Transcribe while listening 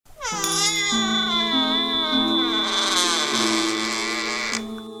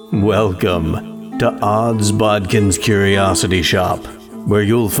Welcome to Odds Bodkin's Curiosity Shop, where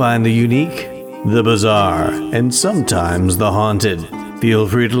you'll find the unique, the bizarre, and sometimes the haunted. Feel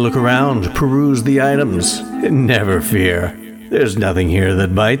free to look around, peruse the items, and never fear, there's nothing here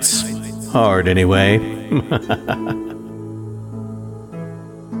that bites. Hard anyway.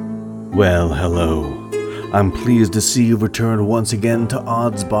 Well, hello. I'm pleased to see you've returned once again to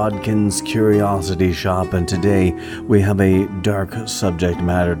Odds Bodkin's Curiosity Shop, and today we have a dark subject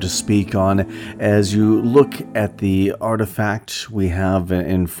matter to speak on. As you look at the artifact we have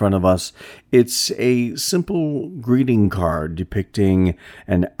in front of us, it's a simple greeting card depicting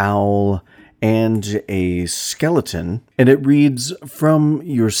an owl and a skeleton, and it reads, "From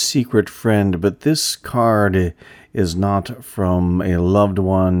your secret friend," but this card is not from a loved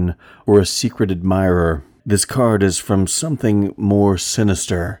one or a secret admirer. This card is from something more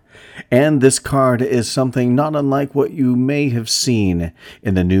sinister, and this card is something not unlike what you may have seen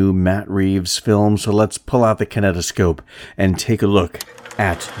in the new Matt Reeves film, so let's pull out the kinetoscope and take a look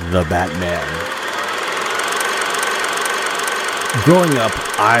at the Batman. Growing up,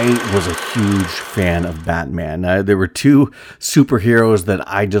 I was a huge fan of Batman. There were two superheroes that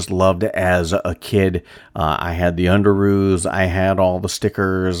I just loved as a kid. I had the Underoos, I had all the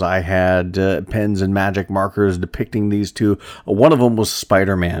stickers, I had pens and magic markers depicting these two. One of them was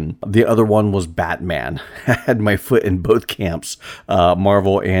Spider-Man. The other one was Batman. I had my foot in both camps,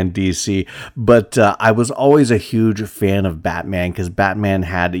 Marvel and DC. But I was always a huge fan of Batman because Batman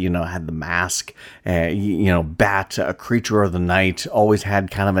had the mask, Bat, a creature of the night, always had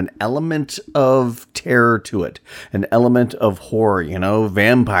kind of an element of terror to it, an element of horror.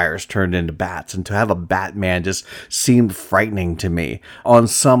 Vampires turned into bats, and to have a Batman just seemed frightening to me on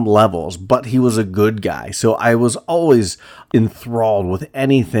some levels, but he was a good guy, so I was always enthralled with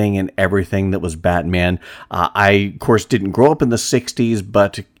anything and everything that was Batman. I, of course, didn't grow up in the 60s,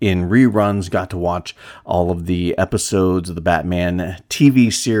 but in reruns got to watch all of the episodes of the Batman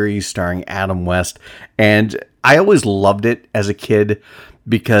TV series starring Adam West, and I always loved it as a kid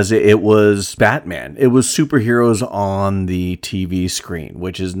because it was Batman. It was superheroes on the TV screen,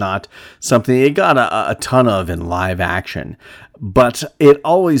 which is not something it got a ton of in live action. But it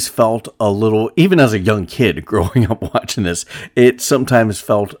always felt a little, even as a young kid growing up watching this, it sometimes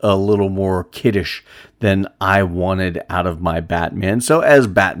felt a little more kiddish than I wanted out of my Batman. So as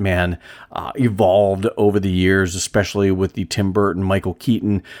Batman evolved over the years, especially with the Tim Burton, Michael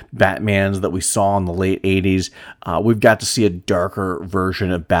Keaton Batmans that we saw in the late 80s, we've got to see a darker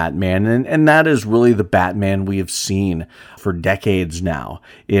version of Batman. And that is really the Batman we have seen for decades now,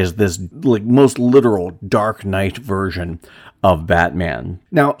 is this most literal Dark Knight version of Batman.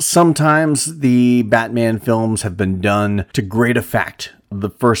 Now, sometimes the Batman films have been done to great effect. The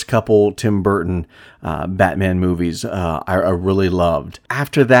first couple Tim Burton Batman movies I really loved.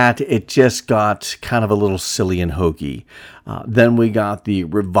 After that, it just got kind of a little silly and hokey. Then we got the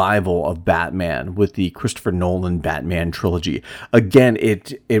revival of Batman with the Christopher Nolan Batman trilogy. Again,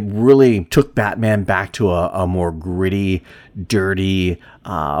 it really took Batman back to a more gritty, dirty,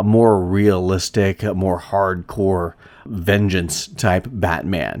 more realistic, more hardcore vengeance type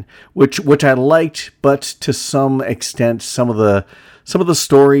Batman, which I liked, but to some extent, some of the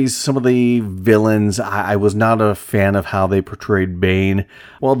stories, some of the villains, I was not a fan of how they portrayed Bane.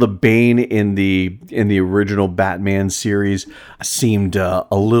 While the Bane in the original Batman series seemed a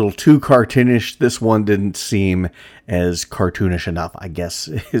little too cartoonish, this one didn't seem as cartoonish enough, I guess,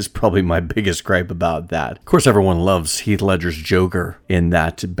 is probably my biggest gripe about that. Of course, everyone loves Heath Ledger's Joker in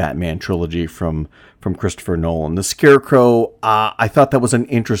that Batman trilogy from Christopher Nolan. The Scarecrow, I thought that was an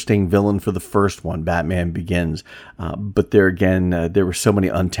interesting villain for the first one, Batman Begins. But there again, there were so many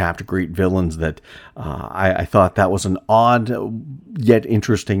untapped great villains that I thought that was an odd yet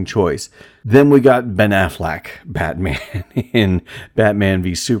interesting choice. Then we got Ben Affleck Batman in Batman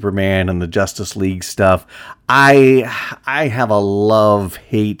v Superman and the Justice League stuff. I have a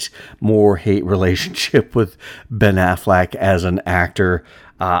love-hate, more hate relationship with Ben Affleck as an actor.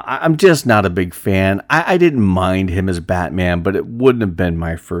 I'm just not a big fan. I didn't mind him as Batman, but it wouldn't have been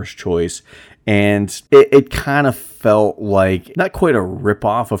my first choice. And it kind of felt like, not quite a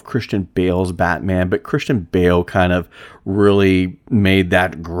ripoff of Christian Bale's Batman, but Christian Bale kind of really made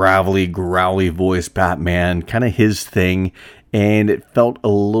that gravelly, growly voice Batman kind of his thing. And it felt a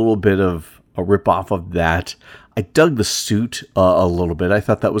little bit of a ripoff of that. I dug the suit a little bit. I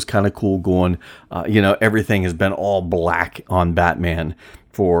thought that was kind of cool going, everything has been all black on Batman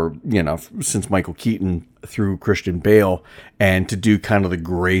for, since Michael Keaton through Christian Bale, and to do kind of the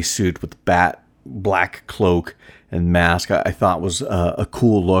gray suit with the black cloak and mask I thought was a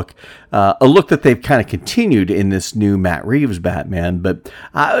cool look. A look that they've kind of continued in this new Matt Reeves Batman. But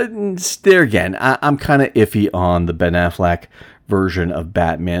there again, I'm kind of iffy on the Ben Affleck version of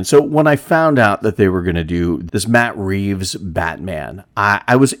Batman. So when I found out that they were going to do this Matt Reeves Batman,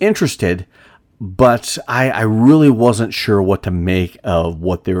 I was interested, but I really wasn't sure what to make of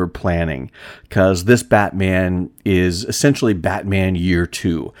what they were planning, because this Batman is essentially Batman year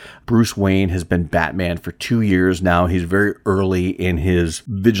 2. Bruce Wayne has been Batman for 2 years now. He's very early in his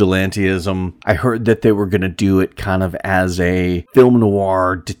vigilantism. I heard that they were going to do it kind of as a film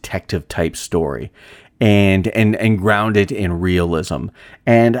noir detective type story, and ground it in realism.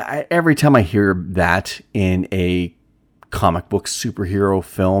 And every time I hear that in a comic book superhero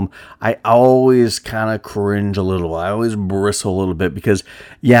film, I always kind of cringe a little. I always bristle a little bit because,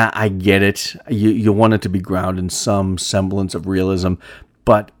 yeah, I get it. You want it to be grounded in some semblance of realism,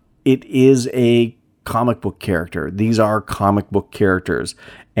 but it is a comic book character. These are comic book characters,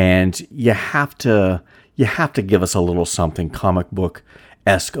 and you have to give us a little something comic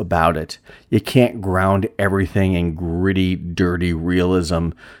book-esque about it. You can't ground everything in gritty, dirty realism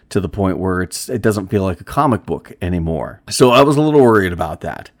to the point where it doesn't feel like a comic book anymore. So I was a little worried about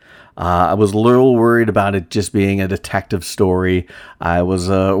that. I was a little worried about it just being a detective story. I was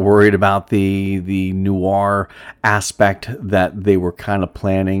worried about the noir aspect that they were kind of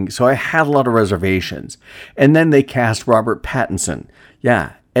planning. So I had a lot of reservations. And then they cast Robert Pattinson.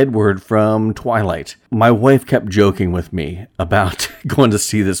 Yeah, Edward from Twilight. My wife kept joking with me about going to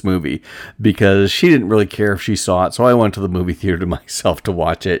see this movie because she didn't really care if she saw it. So I went to the movie theater myself to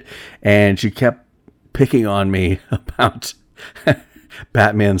watch it. And she kept picking on me about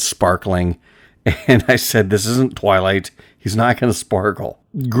Batman sparkling. And I said, this isn't Twilight. He's not going to sparkle.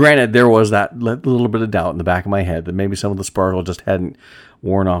 Granted, there was that little bit of doubt in the back of my head that maybe some of the sparkle just hadn't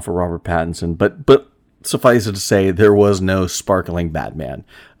worn off of Robert Pattinson. But suffice it to say, there was no sparkling Batman.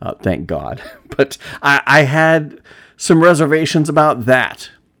 Thank God. But I had some reservations about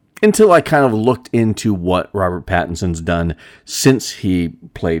that until I kind of looked into what Robert Pattinson's done since he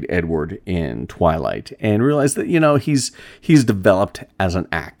played Edward in Twilight and realized that, he's developed as an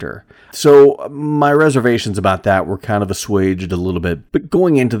actor. So my reservations about that were kind of assuaged a little bit. But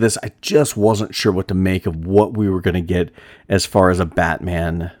going into this, I just wasn't sure what to make of what we were going to get as far as a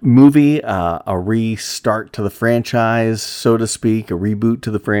Batman movie, a restart to the franchise, so to speak, a reboot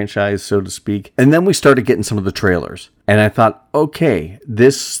to the franchise, so to speak. And then we started getting some of the trailers. And I thought, okay,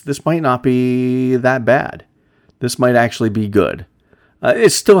 this might not be that bad. This might actually be good.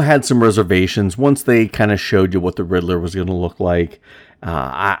 It still had some reservations once they kind of showed you what the Riddler was going to look like.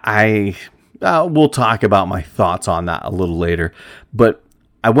 We'll talk about my thoughts on that a little later. But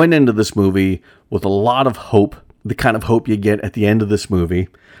I went into this movie with a lot of hope, the kind of hope you get at the end of this movie,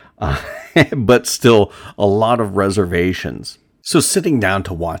 but still a lot of reservations. So sitting down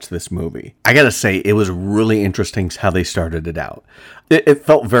to watch this movie, I gotta say, it was really interesting how they started it out. It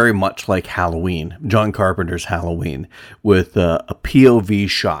felt very much like Halloween, John Carpenter's Halloween, with a POV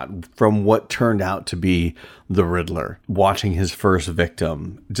shot from what turned out to be the Riddler, watching his first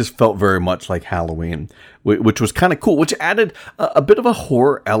victim. It just felt very much like Halloween, which was kind of cool, which added a bit of a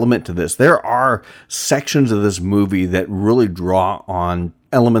horror element to this. There are sections of this movie that really draw on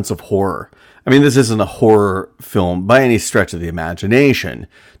elements of horror. I mean, this isn't a horror film by any stretch of the imagination,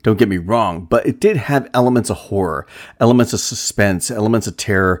 don't get me wrong, but it did have elements of horror, elements of suspense, elements of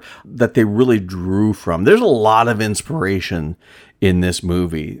terror that they really drew from. There's a lot of inspiration in this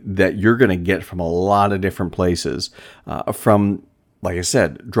movie that you're going to get from a lot of different places, from, like I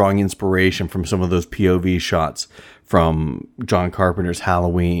said, drawing inspiration from some of those POV shots from John Carpenter's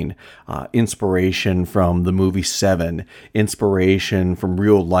Halloween, inspiration from the movie Seven, inspiration from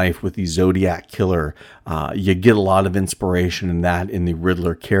real life with the Zodiac Killer. You get a lot of inspiration in that in the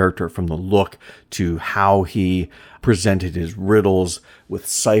Riddler character, from the look to how he presented his riddles with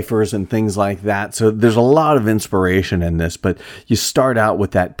ciphers and things like that. So there's a lot of inspiration in this, but you start out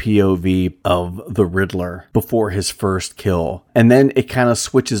with that POV of the Riddler before his first kill. And then it kind of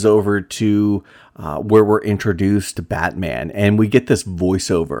switches over to where we're introduced to Batman, and we get this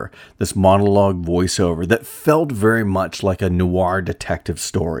voiceover, this monologue voiceover that felt very much like a noir detective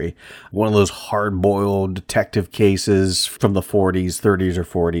story. One of those hard-boiled detective cases from the 40s, 30s, or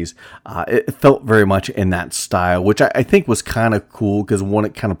 40s. It felt very much in that style, which I think was kind of cool because, one,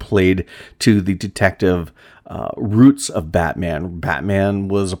 it kind of played to the detective roots of Batman. Batman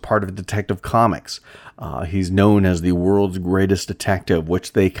was a part of Detective Comics. He's known as the world's greatest detective,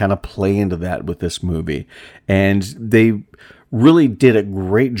 which they kind of play into that with this movie. And they really did a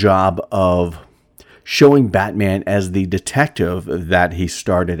great job of showing Batman as the detective that he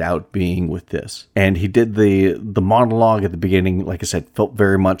started out being with this. And he did the monologue at the beginning, like I said, felt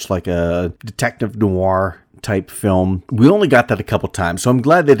very much like a detective noir type film. We only got that a couple times, so I'm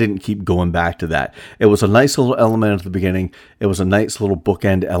glad they didn't keep going back to that. It was a nice little element at the beginning. It was a nice little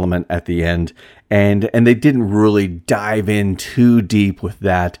bookend element at the end, and they didn't really dive in too deep with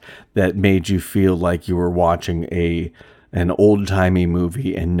that made you feel like you were watching an old-timey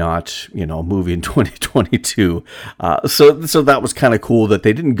movie and not, a movie in 2022. So that was kind of cool that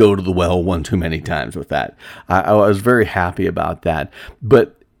they didn't go to the well one too many times with that. I was very happy about that.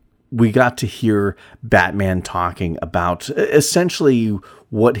 But we got to hear Batman talking about essentially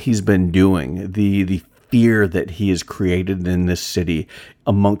what he's been doing, the fear that he has created in this city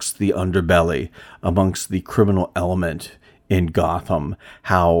amongst the underbelly, amongst the criminal element in Gotham,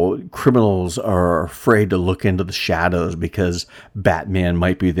 how criminals are afraid to look into the shadows because Batman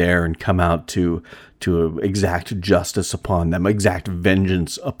might be there and come out to exact justice upon them, exact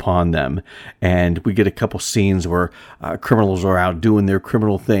vengeance upon them. And we get a couple scenes where criminals are out doing their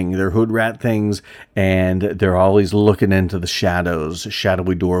criminal thing, their hood rat things, and they're always looking into the shadows,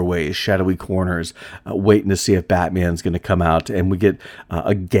 shadowy doorways, shadowy corners, waiting to see if Batman's going to come out. And we get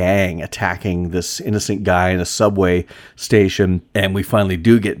a gang attacking this innocent guy in a subway station, and we finally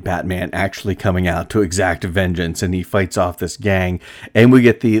do get Batman actually coming out to exact vengeance, and he fights off this gang. And we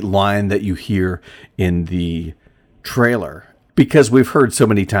get the line that you hear in the trailer, because we've heard so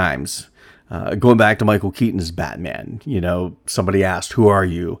many times, going back to Michael Keaton's Batman, somebody asked, "Who are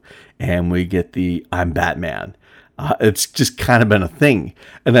you?" And we get the "I'm Batman." It's just kind of been a thing.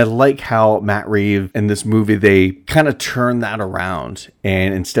 And I like how Matt Reeves in this movie, they kind of turn that around.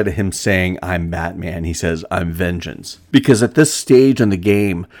 And instead of him saying, "I'm Batman," he says, "I'm Vengeance." Because at this stage in the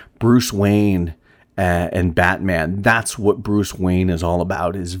game, Bruce Wayne and Batman, that's what Bruce Wayne is all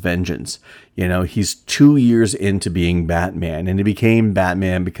about, is vengeance. He's 2 years into being Batman, and he became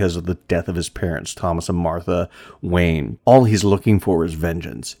Batman because of the death of his parents, Thomas and Martha Wayne. All he's looking for is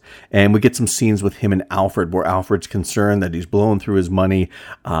vengeance. And we get some scenes with him and Alfred, where Alfred's concerned that he's blowing through his money.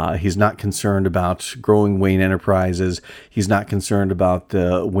 He's not concerned about growing Wayne Enterprises. He's not concerned about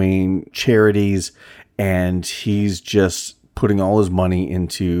the Wayne charities. And he's just putting all his money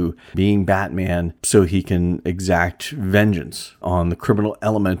into being Batman so he can exact vengeance on the criminal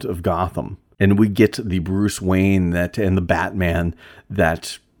element of Gotham. And we get the Bruce Wayne and the Batman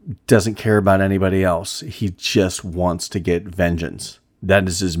that doesn't care about anybody else. He just wants to get vengeance. That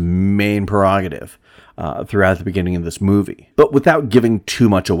is his main prerogative throughout the beginning of this movie. But without giving too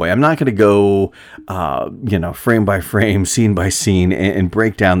much away, I'm not going to go, frame by frame, scene by scene, and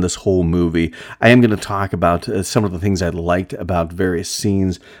break down this whole movie. I am going to talk about some of the things I liked about various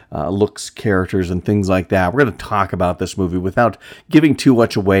scenes, looks, characters, and things like that. We're going to talk about this movie without giving too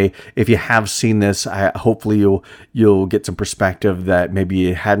much away. If you have seen this, hopefully you'll get some perspective that maybe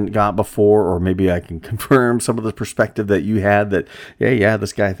you hadn't got before, or maybe I can confirm some of the perspective that you had that, yeah,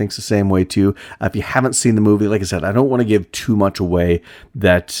 this guy thinks the same way too. If you haven't seen the movie, like I said, I don't want to give too much away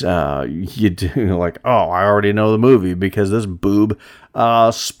that you do, like, oh, I already know the movie because this boob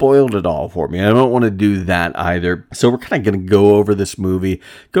spoiled it all for me. I don't want to do that either. So we're kind of going to go over this movie,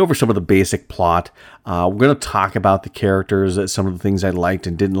 go over some of the basic plot. We're going to talk about the characters, some of the things I liked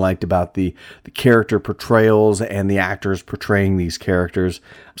and didn't like about the character portrayals and the actors portraying these characters.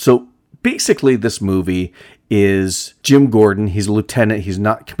 So basically, this movie is Jim Gordon. He's a lieutenant. He's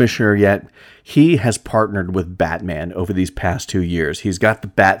not commissioner yet. He has partnered with Batman over these past 2 years. He's got the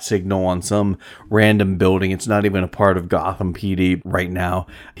bat signal on some random building. It's not even a part of Gotham PD right now.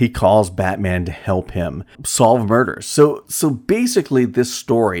 He calls Batman to help him solve murders. So basically, this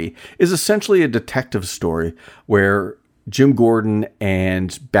story is essentially a detective story where Jim Gordon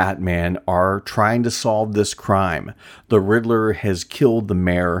and Batman are trying to solve this crime. The Riddler has killed the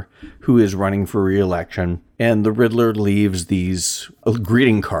mayor who is running for re-election, and the Riddler leaves these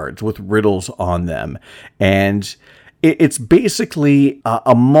greeting cards with riddles on them. And it's basically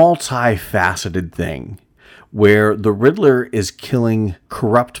a multifaceted thing where the Riddler is killing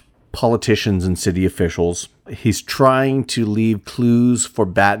corrupt politicians and city officials. He's trying to leave clues for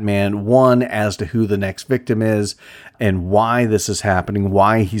Batman, one, as to who the next victim is and why this is happening,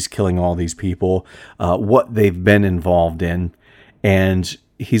 why he's killing all these people, what they've been involved in. And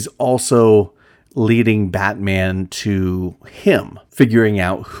he's also leading Batman to him, figuring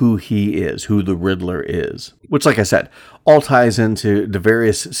out who he is, who the Riddler is. Which, like I said, all ties into the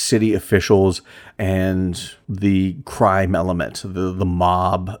various city officials and the crime element, the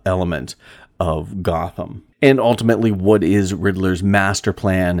mob element of Gotham. And ultimately, what is Riddler's master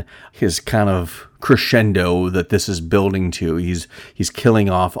plan, his kind of crescendo that this is building to. He's killing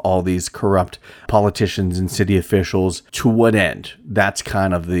off all these corrupt politicians and city officials. To what end? That's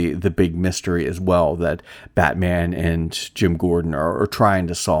kind of the big mystery as well that Batman and Jim Gordon are trying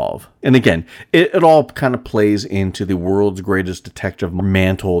to solve. And again, it all kind of plays into the world's greatest detective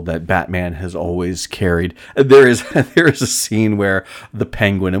mantle that Batman has always carried. There is a scene where the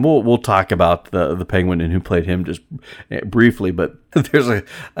Penguin, and we'll talk about the Penguin and who played him just briefly, but there's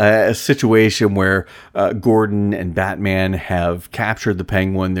a situation where Gordon and Batman have captured the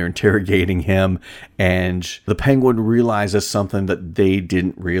Penguin. They're interrogating him, and the Penguin realizes something that they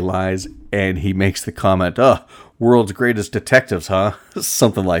didn't realize, and he makes the comment, world's greatest detectives, huh?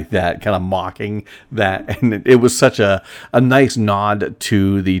 Something like that, kind of mocking that. And it was such a nice nod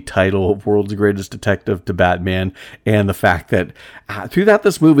to the title of World's Greatest Detective to Batman, and the fact that throughout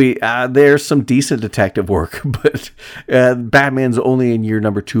this movie, there's some decent detective work, but Batman's only in year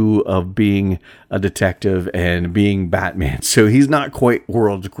number 2 of being a detective and being Batman. So he's not quite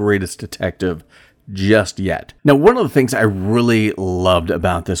world's greatest detective just yet. Now, one of the things I really loved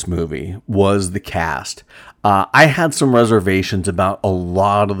about this movie was the cast. I had some reservations about a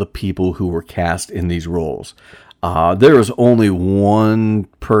lot of the people who were cast in these roles. There was only one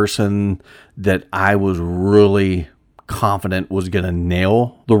person that I was really confident was going to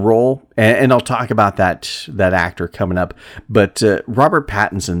nail the role, and I'll talk about that actor coming up. But Robert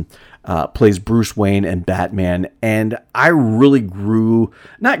Pattinson plays Bruce Wayne and Batman, and I really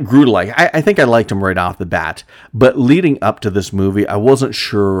not grew to like, I think I liked him right off the bat, but leading up to this movie, I wasn't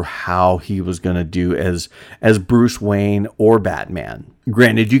sure how he was going to do as Bruce Wayne or Batman.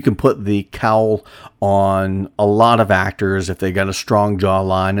 Granted, you can put the cowl on a lot of actors if they got a strong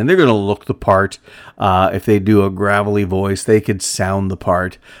jawline, and they're going to look the part. If they do a gravelly voice, they could sound the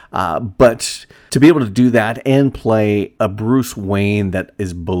part. But to be able to do that and play a Bruce Wayne that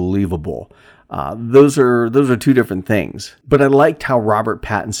is believable, those are two different things. But I liked how Robert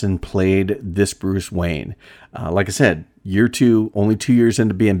Pattinson played this Bruce Wayne. Like I said, year 2, only 2 years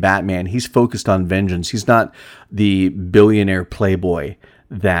into being Batman, he's focused on vengeance. He's not the billionaire playboy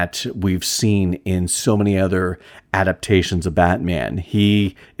that we've seen in so many other adaptations of Batman.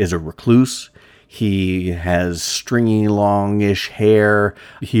 He is a recluse. He has stringy, longish hair.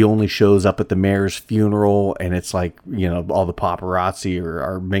 He only shows up at the mayor's funeral, and it's like, all the paparazzi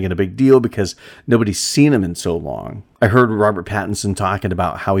are making a big deal because nobody's seen him in so long. I heard Robert Pattinson talking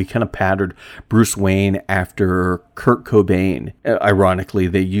about how he kind of patterned Bruce Wayne after Kurt Cobain. Ironically,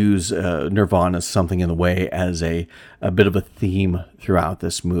 they use Nirvana's Something in the Way as a bit of a theme throughout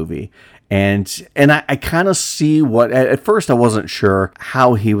this movie. And I kind of see what, at first I wasn't sure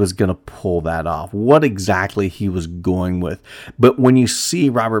how he was going to pull that off, what exactly he was going with. But when you see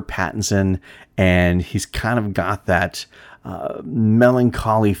Robert Pattinson, and he's kind of got that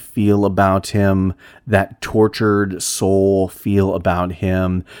melancholy feel about him, that tortured soul feel about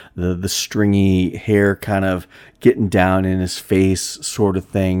him, the stringy hair kind of getting down in his face sort of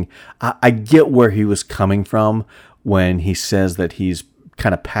thing. I get where he was coming from when he says that he's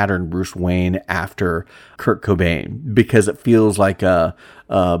kind of patterned Bruce Wayne after Kurt Cobain, because it feels like a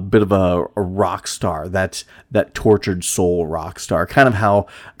bit of a rock star, that tortured soul rock star, kind of how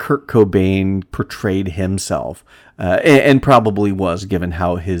Kurt Cobain portrayed himself, and probably was, given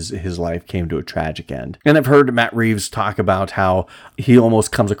how his life came to a tragic end. And I've heard Matt Reeves talk about how he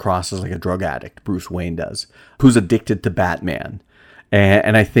almost comes across as like a drug addict, Bruce Wayne does, who's addicted to Batman.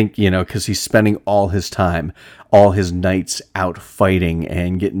 And I think, because he's spending all his time, all his nights out fighting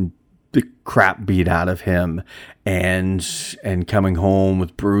and getting the crap beat out of him, and coming home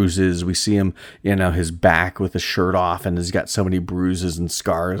with bruises. We see him, his back with the shirt off, and he's got so many bruises and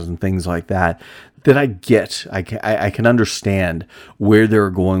scars and things like that I get. I can understand where they're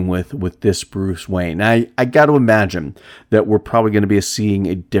going with this Bruce Wayne. I got to imagine that we're probably going to be seeing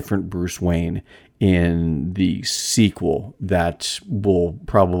a different Bruce Wayne in the sequel that will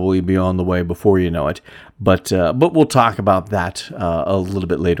probably be on the way before you know it. But we'll talk about that a little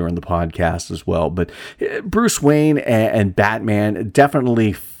bit later in the podcast as well. But Bruce Wayne and Batman,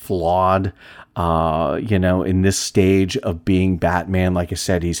 definitely flawed, in this stage of being Batman. Like I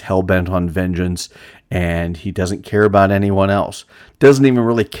said, he's hell-bent on vengeance, and he doesn't care about anyone else. Doesn't even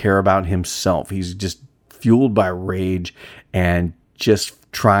really care about himself. He's just fueled by rage and just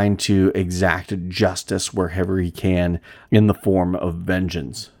trying to exact justice wherever he can in the form of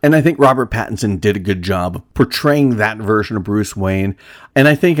vengeance. And I think Robert Pattinson did a good job of portraying that version of Bruce Wayne, and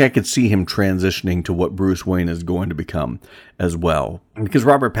I think I could see him transitioning to what Bruce Wayne is going to become as well. Because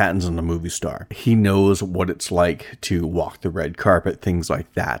Robert Pattinson's a movie star. He knows what it's like to walk the red carpet, things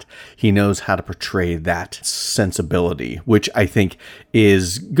like that. He knows how to portray that sensibility, which I think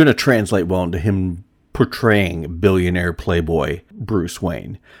is going to translate well into him portraying billionaire playboy Bruce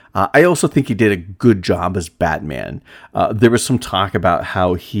Wayne. I also think he did a good job as Batman. There was some talk about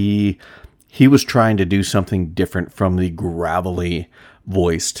how he was trying to do something different from the gravelly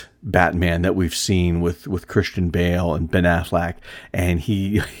voiced Batman that we've seen with Christian Bale and Ben Affleck, and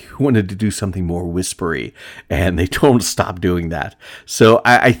he wanted to do something more whispery, and they told him to stop doing that. So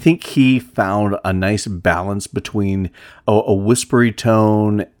I think he found a nice balance between a whispery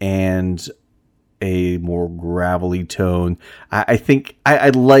tone and a more gravelly tone. I think I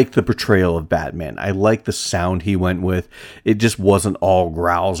like the portrayal of Batman. I like the sound he went with. It just wasn't all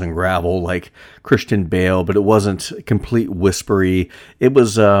growls and gravel like Christian Bale, but it wasn't complete whispery. It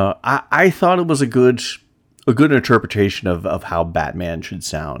was, I thought it was a good interpretation of how Batman should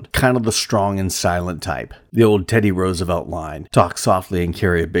sound. Kind of the strong and silent type. The old Teddy Roosevelt line, talk softly and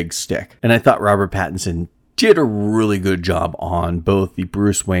carry a big stick. And I thought Robert Pattinson did a really good job on both the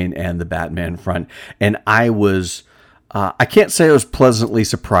Bruce Wayne and the Batman front. And I can't say I was pleasantly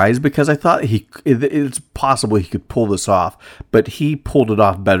surprised, because I thought it's possible he could pull this off, but he pulled it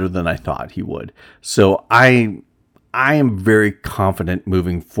off better than I thought he would. So I am very confident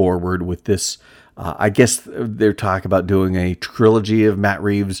moving forward with this. I guess they're talking about doing a trilogy of Matt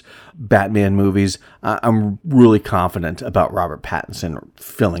Reeves Batman movies. I'm really confident about Robert Pattinson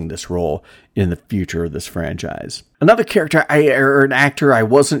filling this role in the future of this franchise. Another character, or an actor, I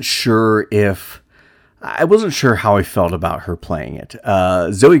wasn't sure how I felt about her playing it.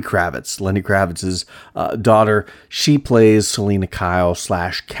 Zoe Kravitz, Lenny Kravitz's daughter, she plays Selina Kyle /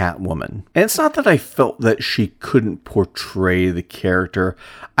 Catwoman. And it's not that I felt that she couldn't portray the character.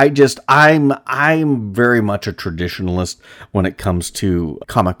 I'm very much a traditionalist when it comes to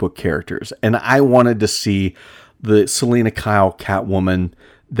comic book characters. And I wanted to see the Selina Kyle Catwoman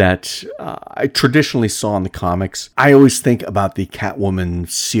that I traditionally saw in the comics. I always think about the Catwoman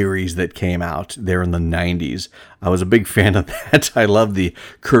series that came out there in the 90s. I was a big fan of that. I love the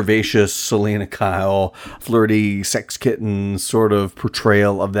curvaceous Selina Kyle, flirty sex kitten sort of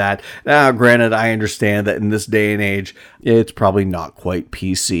portrayal of that. Now, granted, I understand that in this day and age, it's probably not quite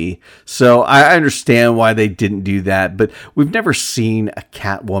PC. So I understand why they didn't do that, but we've never seen a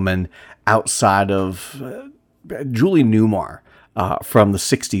Catwoman outside of Julie Newmar. From the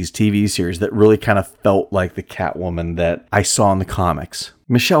 60s TV series that really kind of felt like the Catwoman that I saw in the comics.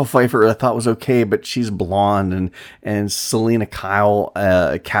 Michelle Pfeiffer I thought was okay, but she's blonde, and Selina Kyle,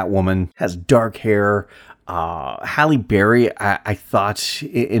 Catwoman, has dark hair. Halle Berry, I thought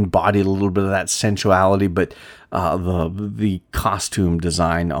embodied a little bit of that sensuality, but the costume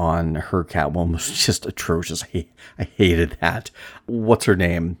design on her Catwoman was just atrocious. I hated that. What's her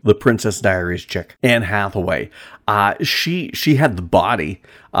name? The Princess Diaries chick, Anne Hathaway. She had the body.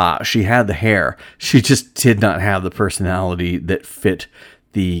 She had the hair. She just did not have the personality that fit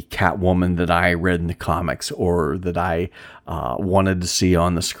the Catwoman that I read in the comics or that I wanted to see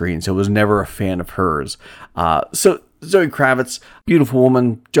on the screen. So I was never a fan of hers. So Zoe Kravitz, beautiful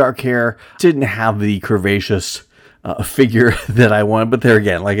woman, dark hair, didn't have the curvaceous figure that I wanted. But there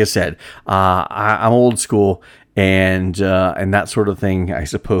again, like I said, I'm old school. And that sort of thing, I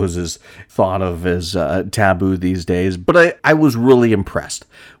suppose, is thought of as taboo these days. But I was really impressed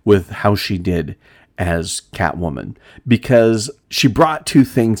with how she did as Catwoman, because she brought two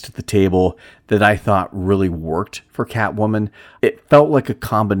things to the table that I thought really worked for Catwoman. It felt like a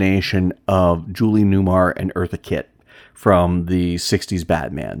combination of Julie Newmar and Eartha Kitt from the 60s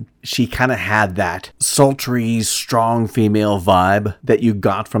Batman. She kind of had that sultry, strong female vibe that you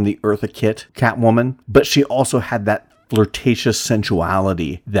got from the Eartha Kitt Catwoman, but she also had that flirtatious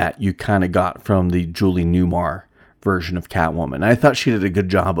sensuality that you kind of got from the Julie Newmar version of Catwoman. I thought she did a good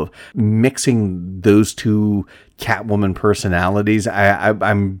job of mixing those two Catwoman personalities. I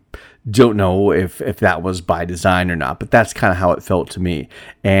don't know if that was by design or not, but that's kind of how it felt to me.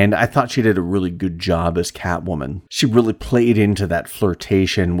 And I thought she did a really good job as Catwoman. She really played into that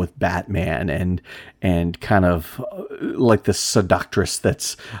flirtation with Batman and kind of like the seductress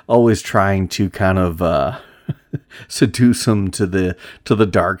that's always trying to kind of seduce him to the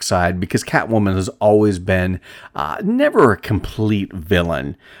dark side, because Catwoman has always been never a complete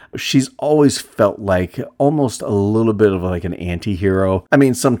villain. she's always felt like almost a little bit of like an anti-hero. I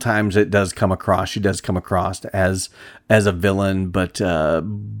mean, sometimes she does come across as a villain, but a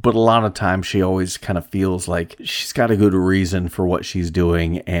lot of times she always kind of feels like she's got a good reason for what she's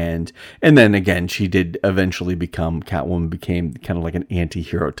doing. And then again, she did eventually Catwoman became kind of like an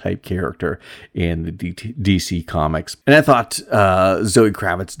anti-hero type character in the DC comics. And I thought Zoe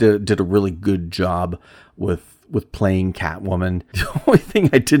Kravitz did a really good job with playing Catwoman. The only thing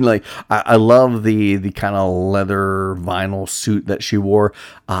I didn't like, I love the kind of leather vinyl suit that she wore.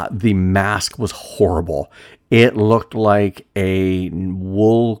 The mask was horrible. It looked like a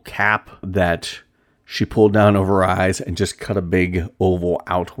wool cap that she pulled down over her eyes and just cut a big oval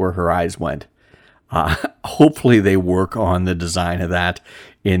out where her eyes went. Hopefully they work on the design of that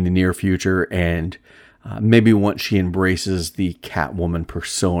in the near future, and maybe once she embraces the Catwoman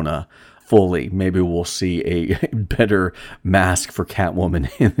persona fully, maybe we'll see a better mask for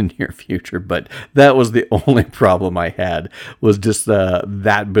Catwoman in the near future. But that was the only problem I had, was just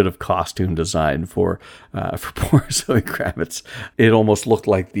that bit of costume design for poor Zoe Kravitz. It almost looked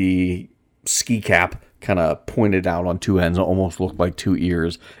like the ski cap kind of pointed out on two ends. It almost looked like two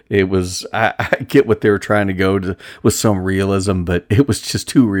ears. It was, I get what they were trying to go to with some realism, but it was just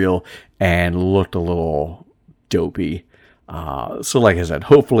too real and looked a little dopey. So like I said,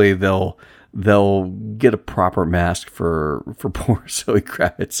 hopefully they'll get a proper mask for poor Zoe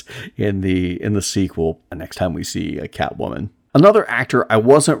Kravitz in the sequel next time we see a Catwoman. Another actor, I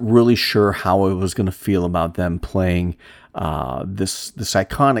wasn't really sure how I was going to feel about them playing this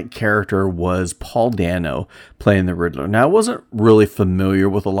iconic character, was Paul Dano playing the Riddler. Now, I wasn't really familiar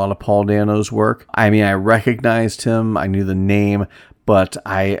with a lot of Paul Dano's work. I mean, I recognized him, I knew the name, but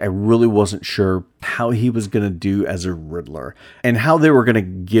I really wasn't sure how he was going to do as a Riddler and how they were going to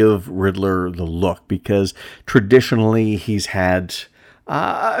give Riddler the look, because traditionally he's had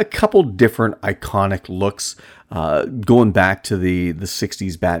a couple different iconic looks, going back to the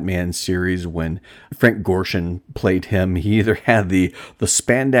 60s Batman series when Frank Gorshin played him. He either had the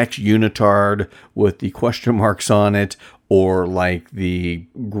spandex unitard with the question marks on it, or like the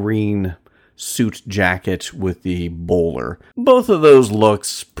green suit jacket with the bowler. Both of those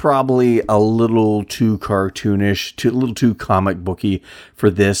looks probably a little too cartoonish, a little too comic booky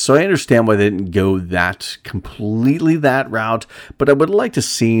for this. So I understand why they didn't go that completely that route, but I would like to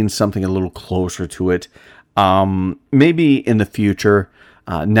see something a little closer to it. Maybe in the future,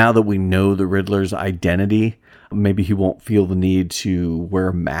 now that we know the Riddler's identity, maybe he won't feel the need to wear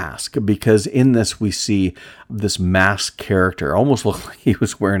a mask, because in this we see this masked character almost look like he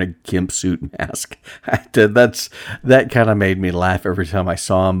was wearing a gimp suit mask. That kind of made me laugh every time I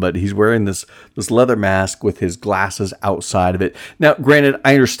saw him, but he's wearing this leather mask with his glasses outside of it. Now, granted,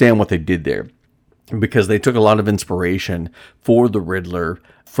 I understand what they did there, because they took a lot of inspiration for the Riddler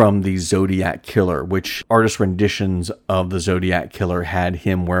from the Zodiac Killer, which artist renditions of the Zodiac Killer had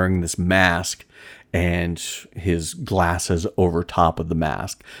him wearing this mask and his glasses over top of the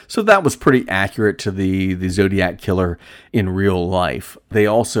mask. So that was pretty accurate to the Zodiac Killer in real life. They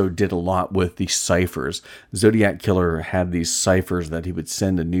also did a lot with the ciphers. Zodiac Killer had these ciphers that he would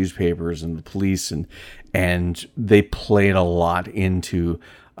send to newspapers and the police, and they played a lot into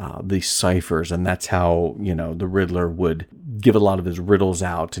these ciphers, and that's how, the Riddler would give a lot of his riddles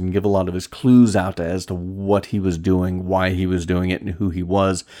out and give a lot of his clues out as to what he was doing, why he was doing it, and who he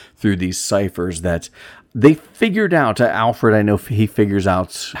was through these ciphers that they figured out. Alfred, I know he figures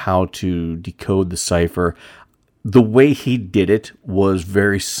out how to decode the cipher. The way he did it was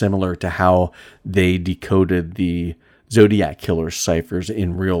very similar to how they decoded the Zodiac Killer ciphers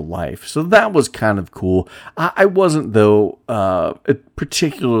in real life. So that was kind of cool. I wasn't, though,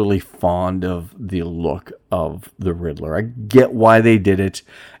 particularly fond of the look of the Riddler. I get why they did it,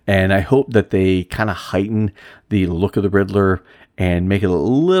 and I hope that they kind of heighten the look of the Riddler and make it a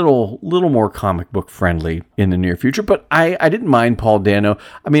little more comic book friendly in the near future. But I didn't mind Paul Dano.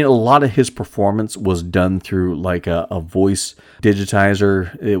 I mean, a lot of his performance was done through like a voice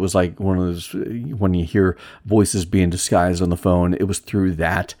digitizer. It was like one of those, when you hear voices being disguised on the phone, it was through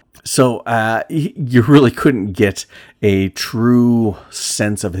that. So you really couldn't get a true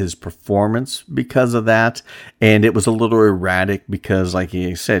sense of his performance because of that. And it was a little erratic because, like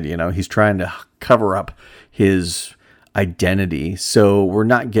he said, he's trying to cover up his identity. So we're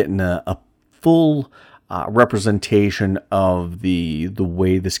not getting a full representation of the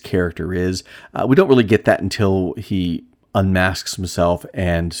way this character is. We don't really get that until he unmasks himself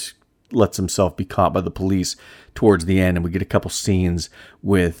and lets himself be caught by the police towards the end, and we get a couple scenes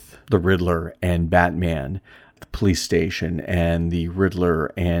with the Riddler and Batman at the police station, and the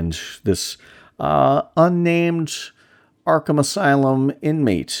Riddler and this unnamed Arkham Asylum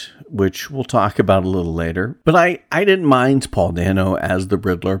inmate, which we'll talk about a little later. But I didn't mind Paul Dano as the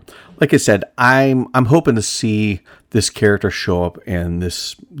Riddler. Like I said, I'm hoping to see this character show up in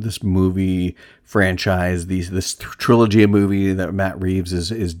this movie franchise, this trilogy of movie that Matt Reeves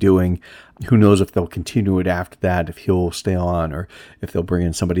is doing. Who knows if they'll continue it after that, if he'll stay on, or if they'll bring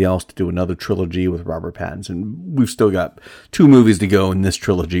in somebody else to do another trilogy with Robert Pattinson. We've still got 2 movies to go in this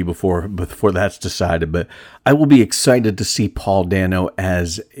trilogy before that's decided. But I will be excited to see Paul Dano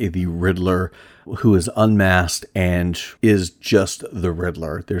as the Riddler, who is unmasked and is just the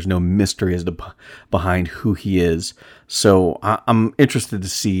Riddler. There's no mystery as to behind who he is. So I'm interested to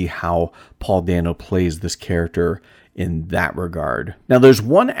see how Paul Dano plays this character in that regard. Now, there's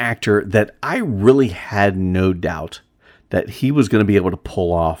one actor that I really had no doubt that he was going to be able to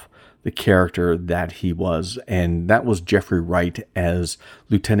pull off the character that he was, and that was Jeffrey Wright as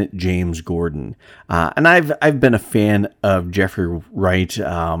Lieutenant James Gordon. And I've been a fan of Jeffrey Wright.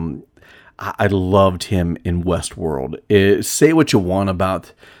 I loved him in Westworld. Say what you want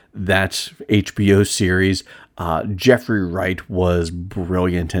about that HBO series. Jeffrey Wright was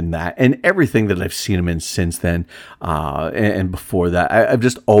brilliant in that, and everything that I've seen him in since then, and before that, I've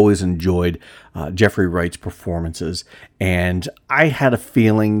just always enjoyed Jeffrey Wright's performances, and I had a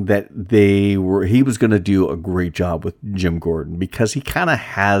feeling that he was going to do a great job with Jim Gordon, because he kind of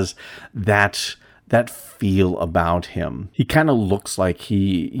has that feel about him. He kind of looks like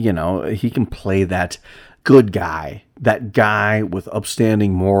he can play that good guy, that guy with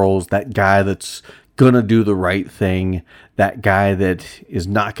upstanding morals, that guy that's going to do the right thing, that guy that is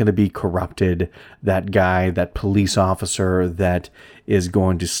not going to be corrupted, that guy, that police officer that is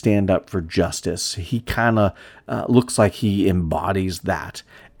going to stand up for justice. He kind of looks like he embodies that,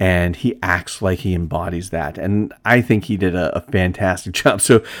 and he acts like he embodies that. And I think he did a fantastic job.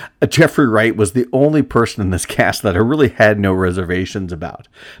 So Jeffrey Wright was the only person in this cast that I really had no reservations about,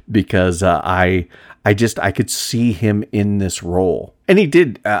 because I could see him in this role. And he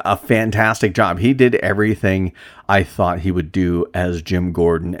did a fantastic job. He did everything I thought he would do as Jim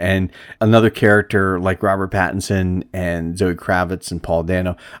Gordon. And another character like Robert Pattinson and Zoe Kravitz and Paul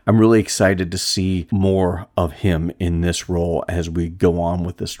Dano, I'm really excited to see more of him in this role as we go on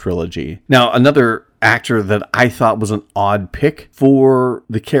with this trilogy. Now, another actor that I thought was an odd pick for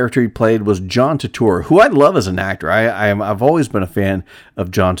the character he played was John Turturro, who I love as an actor. I've always been a fan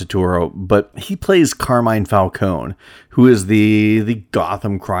of John Turturro, but he plays Carmine Falcone, who is the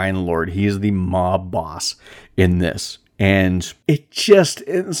Gotham crime lord. He is the mob boss in this. And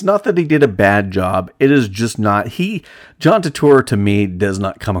it's not that he did a bad job. It is just not. John Turturro, to me, does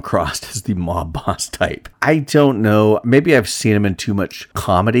not come across as the mob boss type. I don't know. Maybe I've seen him in too much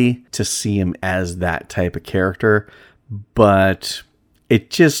comedy to see him as that type of character. But I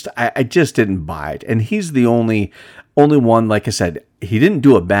just didn't buy it. And he's the only one, like I said, he didn't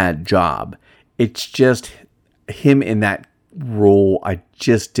do a bad job. It's just him in that role, I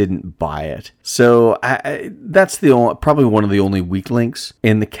just didn't buy it. So that's probably one of the only weak links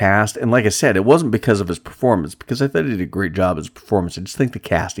in the cast. And like I said, it wasn't because of his performance, because I thought he did a great job as a performance. I just think the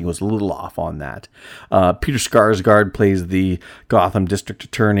casting was a little off on that. Peter Skarsgård plays the Gotham District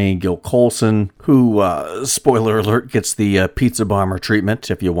Attorney, Gil Colson, who, spoiler alert, gets the pizza bomber treatment.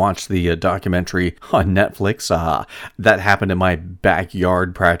 If you watch the documentary on Netflix, that happened in my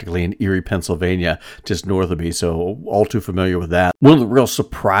backyard, practically in Erie, Pennsylvania, just north of me. So all too familiar with that. One of the real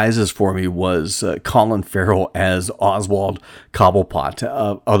surprises for me was Colin Farrell as Oswald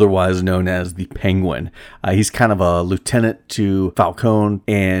Cobblepot, otherwise known as the Penguin. He's kind of a lieutenant to Falcone,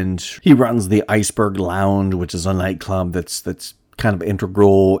 and he runs the Iceberg Lounge, which is a nightclub that's kind of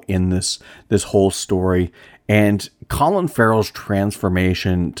integral in this whole story. And Colin Farrell's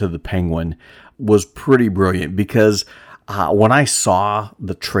transformation to the Penguin was pretty brilliant, because when I saw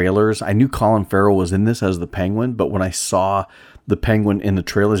the trailers, I knew Colin Farrell was in this as the Penguin, but when I saw the Penguin in the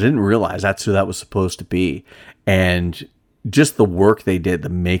trailers, I didn't realize that's who that was supposed to be. And just the work they did, the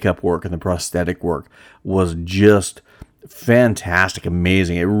makeup work and the prosthetic work, was just fantastic,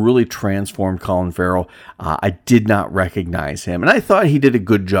 amazing. It really transformed Colin Farrell. I did not recognize him, and I thought he did a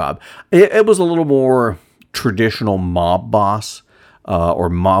good job. It was a little more traditional mob boss or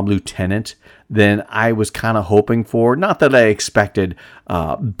mob lieutenant than I was kind of hoping for. Not that I expected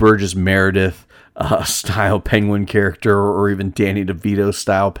Burgess Meredith style Penguin character, or even Danny DeVito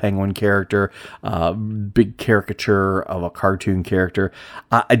style Penguin character, big caricature of a cartoon character.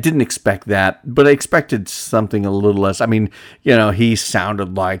 I didn't expect that, but I expected something a little less. I mean, he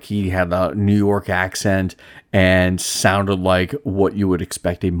sounded like he had a New York accent, and sounded like what you would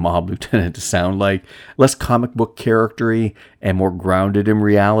expect a mob lieutenant to sound like. Less comic book charactery and more grounded in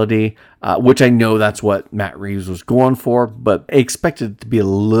reality, which I know that's what Matt Reeves was going for, but I expected it to be a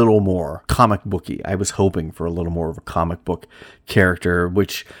little more comic booky. I was hoping for a little more of a comic book character,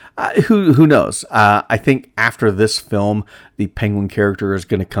 which who knows? I think after this film, the Penguin character is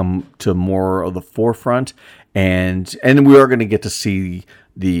going to come to more of the forefront, and we are going to get to see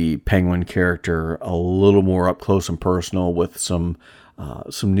the Penguin character a little more up close and personal with some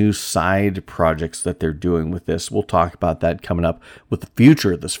new side projects that they're doing with this. We'll talk about that coming up with the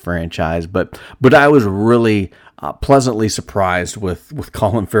future of this franchise. But I was really pleasantly surprised with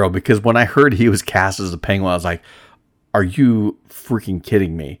Colin Farrell, because when I heard he was cast as the Penguin, I was like, are you freaking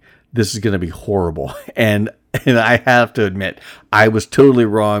kidding me? This is going to be horrible. And I have to admit, I was totally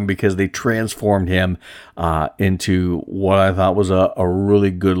wrong, because they transformed him into what I thought was a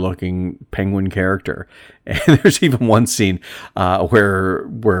really good-looking Penguin character. And there's even one scene where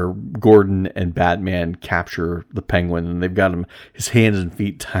Gordon and Batman capture the Penguin, and they've got his hands and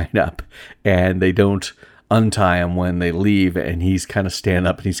feet tied up, and they don't untie him when they leave, and he's kind of standing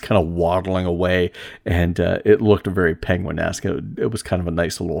up and he's kind of waddling away, and it looked very Penguin-esque. It was kind of a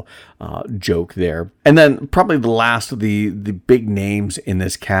nice little joke there. And then probably the last of the big names in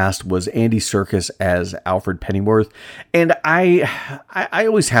this cast was Andy Serkis as Alfred Pennyworth. And I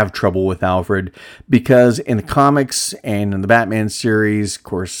always have trouble with Alfred, because in the comics and in the Batman series, of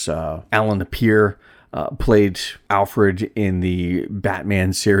course, Alan Napier played Alfred in the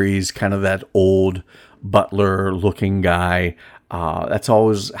Batman series, kind of that old butler-looking guy. That's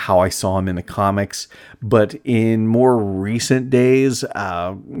always how I saw him in the comics. But in more recent days,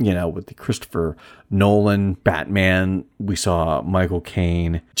 with the Christopher Nolan Batman, we saw Michael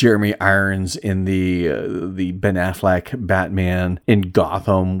Caine, Jeremy Irons in the Ben Affleck Batman. In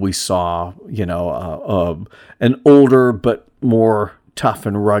Gotham, we saw an older but more tough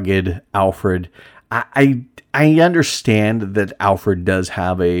and rugged Alfred. I understand that Alfred does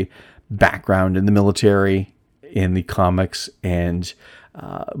have a background in the military in the comics, and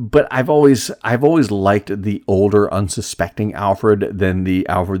but I've always liked the older, unsuspecting Alfred than the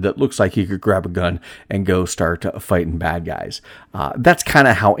Alfred that looks like he could grab a gun and go start fighting bad guys. That's kind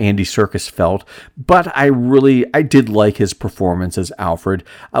of how Andy Serkis felt, but I did like his performance as Alfred.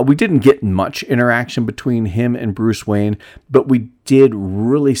 We didn't get much interaction between him and Bruce Wayne, but we did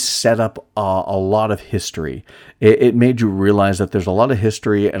really set up a lot of history. It made you realize that there's a lot of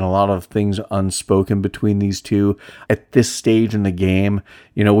history and a lot of things unspoken between these two. At this stage in the game,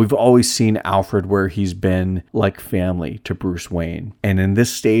 we've always seen Alfred where he's been like family to Bruce Wayne. And in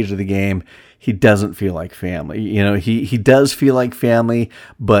this stage of the game, he doesn't feel like family. He does feel like family,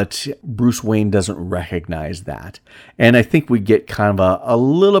 but Bruce Wayne doesn't recognize that. And I think we get kind of a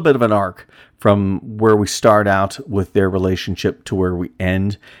little bit of an arc from where we start out with their relationship to where we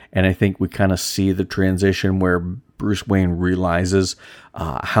end. And I think we kind of see the transition where Bruce Wayne realizes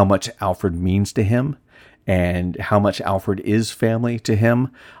how much Alfred means to him and how much Alfred is family to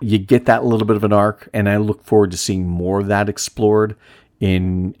him. You get that little bit of an arc, and I look forward to seeing more of that explored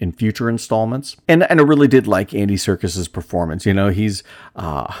in future installments. And I really did like Andy Serkis's performance. He's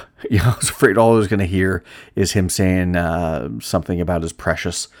I was afraid all I was going to hear is him saying something about his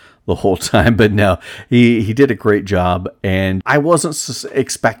precious the whole time, but no, he did a great job, and I wasn't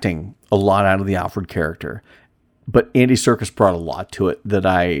expecting a lot out of the Alfred character, but Andy Serkis brought a lot to it that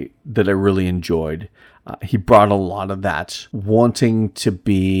I really enjoyed. He brought a lot of that wanting to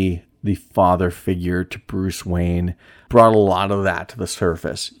be the father figure to Bruce Wayne, brought a lot of that to the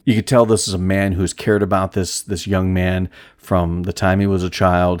surface. You could tell this is a man who's cared about this young man from the time he was a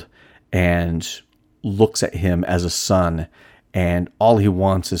child, and looks at him as a son, and all he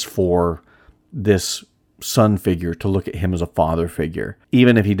wants is for this son figure to look at him as a father figure.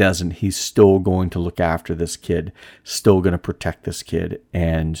 Even if he doesn't, he's still going to look after this kid, still going to protect this kid.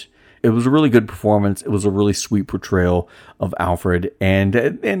 And it was a really good performance. It was a really sweet portrayal of Alfred. And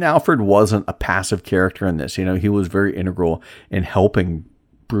Alfred wasn't a passive character in this. He was very integral in helping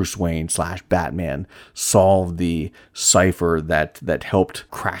Bruce Wayne / Batman solve the cipher that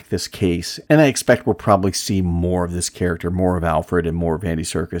helped crack this case. And I expect we'll probably see more of this character, more of Alfred and more of Andy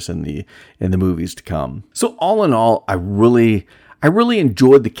Serkis in the movies to come. So all in all, I really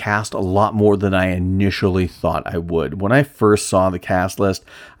enjoyed the cast a lot more than I initially thought I would. When I first saw the cast list,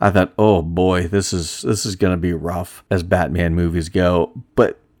 I thought, oh boy, this is going to be rough as Batman movies go.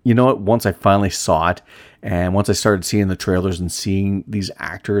 But you know what? Once I finally saw it, and once I started seeing the trailers and seeing these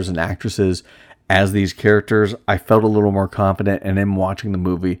actors and actresses as these characters, I felt a little more confident. And in watching the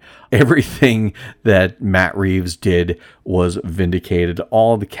movie, everything that Matt Reeves did was vindicated.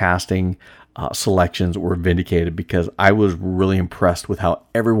 All the casting selections were vindicated, because I was really impressed with how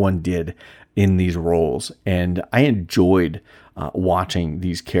everyone did in these roles, and I enjoyed watching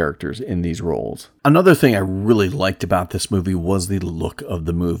these characters in these roles. Another thing I really liked about this movie was the look of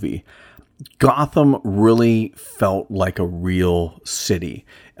the movie. Gotham really felt like a real city.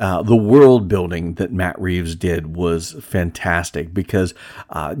 The world building that Matt Reeves did was fantastic, because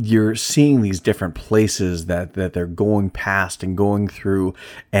you're seeing these different places that they're going past and going through,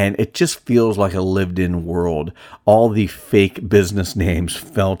 and it just feels like a lived-in world. All the fake business names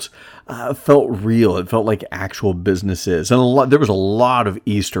felt real. It felt like actual businesses, and there was a lot of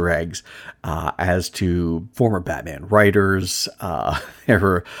Easter eggs as to former Batman writers. There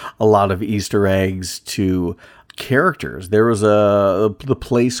were a lot of Easter eggs to characters. There was the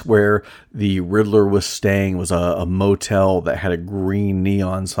place where the Riddler was staying was a motel that had a green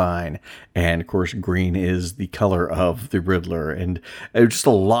neon sign, and of course green is the color of the Riddler, and just a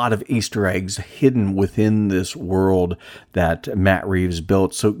lot of Easter eggs hidden within this world that Matt Reeves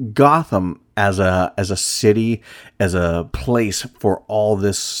built. So Gotham as a city, as a place for all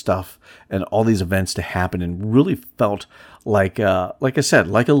this stuff and all these events to happen, and really felt like I said,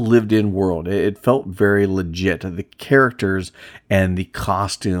 like a lived-in world. It felt very legit. The characters and the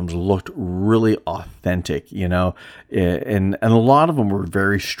costumes looked really authentic, and a lot of them were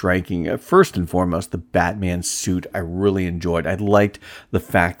very striking. First and foremost, the Batman suit I really enjoyed. I liked the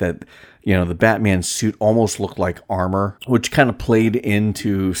fact that the Batman suit almost looked like armor, which kind of played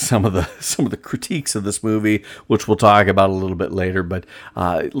into some of the critiques of this movie, which we'll talk about a little bit later. But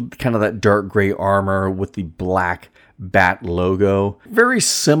kind of that dark gray armor with the black Bat logo, very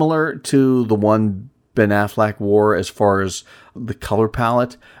similar to the one Ben Affleck wore as far as the color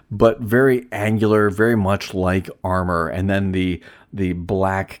palette, but very angular, very much like armor. And then the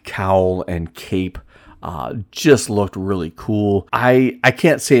black cowl and cape just looked really cool. I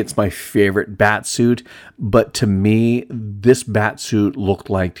can't say it's my favorite bat suit, but to me, this bat suit looked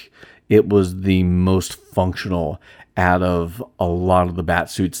like it was the most functional out of a lot of the bat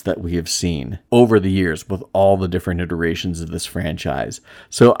suits that we have seen over the years with all the different iterations of this franchise.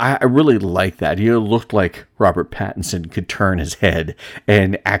 So I really like that. It looked like Robert Pattinson could turn his head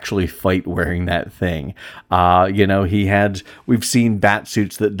and actually fight wearing that thing. We've seen bat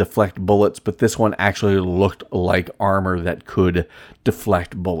suits that deflect bullets, but this one actually looked like armor that could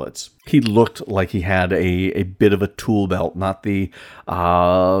deflect bullets. He looked like he had a bit of a tool belt, not the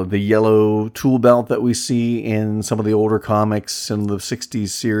yellow tool belt that we see in some of the older comics in the 60s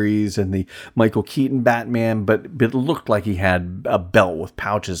series and the Michael Keaton Batman, but it looked like he had a belt with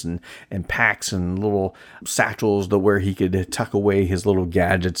pouches and packs and little satchels where he could tuck away his little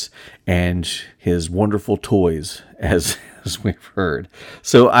gadgets and his wonderful toys, as we've heard.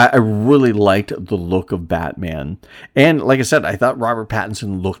 So I really liked the look of Batman. And like I said, I thought Robert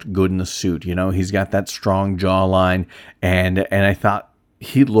Pattinson looked good in the suit. He's got that strong jawline, and I thought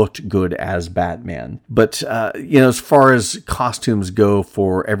he looked good as Batman. But, as far as costumes go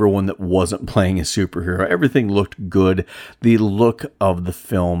for everyone that wasn't playing a superhero, everything looked good. The look of the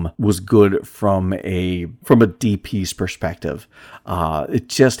film was good from a DP's perspective. It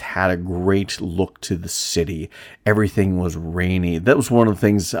just had a great look to the city. Everything was rainy. That was one of the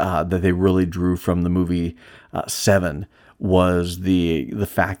things that they really drew from the movie Seven, was the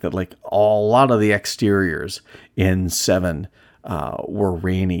fact that a lot of the exteriors in Seven were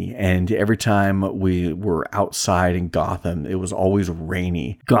rainy, and every time we were outside in Gotham, it was always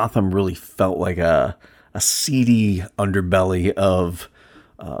rainy. Gotham really felt like a seedy underbelly of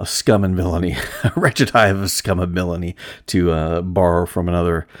scum and villainy, a wretched hive of scum and villainy, to borrow from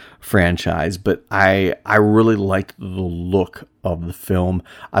another franchise. But I really liked the look of the film.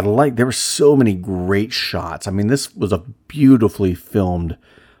 There were so many great shots. I mean, this was a beautifully filmed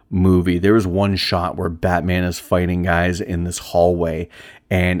movie. There was one shot where Batman is fighting guys in this hallway,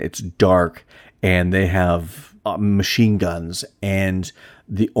 and it's dark, and they have machine guns, and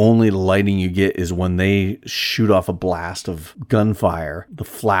the only lighting you get is when they shoot off a blast of gunfire.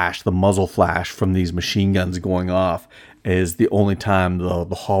 The muzzle flash from these machine guns going off is the only time the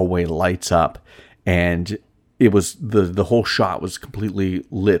hallway lights up, and it was the whole shot was completely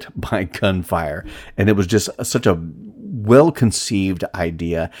lit by gunfire, and it was just such a well-conceived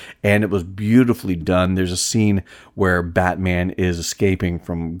idea, and it was beautifully done. There's a scene where Batman is escaping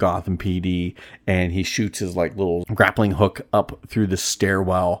from Gotham PD, and he shoots his little grappling hook up through the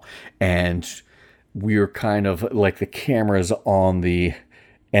stairwell, and we're kind of the camera's on the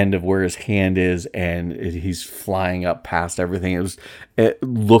end of where his hand is, and he's flying up past everything. It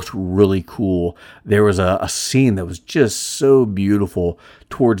looked really cool. There was a scene that was just so beautiful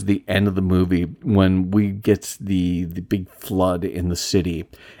towards the end of the movie when we get the big flood in the city,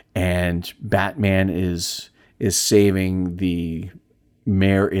 and Batman is saving the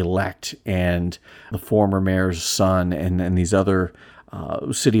mayor-elect and the former mayor's son and these other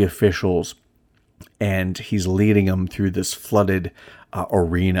city officials, and he's leading them through this flooded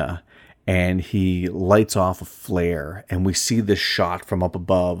arena, and he lights off a flare, and we see this shot from up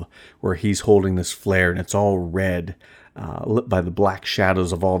above where he's holding this flare, and it's all red, lit by the black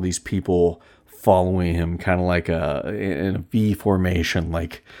shadows of all these people following him, kind of like in a V formation,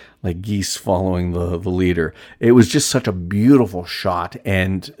 like geese following the leader. It was just such a beautiful shot,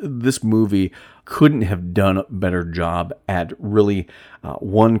 and this movie couldn't have done a better job at really,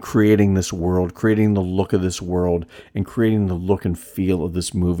 creating this world, creating the look of this world, and creating the look and feel of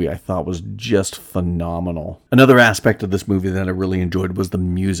this movie. I thought was just phenomenal. Another aspect of this movie that I really enjoyed was the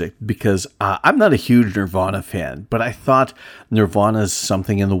music, because I'm not a huge Nirvana fan, but I thought Nirvana's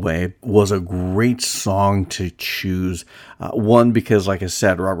Something in the Way was a great song to choose. One, because like I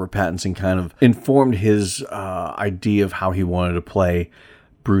said, Robert Pattinson kind of informed his idea of how he wanted to play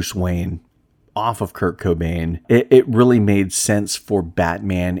Bruce Wayne off of Kurt Cobain. It really made sense for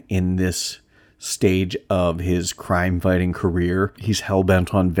Batman in this stage of his crime-fighting career. He's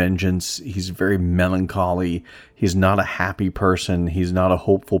hell-bent on vengeance. He's very melancholy. He's not a happy person. He's not a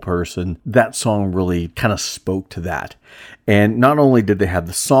hopeful person. That song really kind of spoke to that. And not only did they have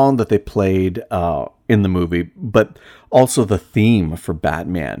the song that they played in the movie, but also the theme for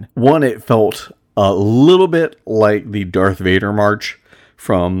Batman. One, it felt a little bit like the Darth Vader march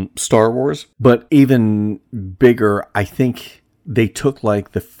from Star Wars, but even bigger, I think they took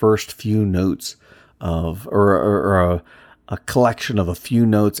like the first few notes of, or a collection of a few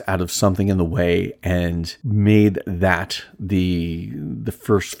notes out of Something in the Way, and made that the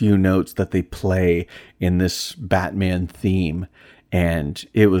first few notes that they play in this Batman theme. And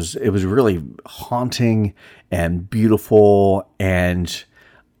it was really haunting and beautiful, and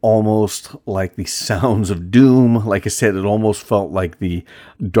almost like the sounds of doom. Like I said, it almost felt like the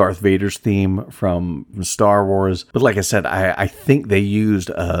Darth Vader's theme from Star Wars. But like I said, I think they used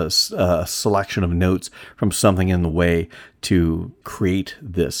a selection of notes from Something in the Way to create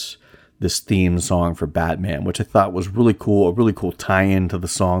this theme song for Batman, which I thought was really cool, a really cool tie-in to the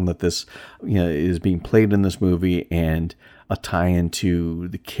song that this is being played in this movie, and a tie-in to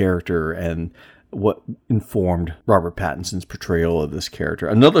the character and what informed Robert Pattinson's portrayal of this character.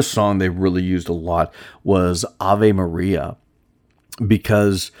 Another song they really used a lot was Ave Maria,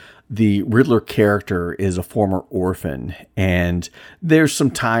 because the Riddler character is a former orphan, and there's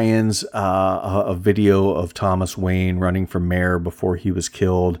some tie-ins, a video of Thomas Wayne running for mayor before he was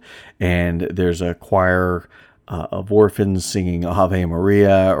killed, and there's a choir of orphans singing Ave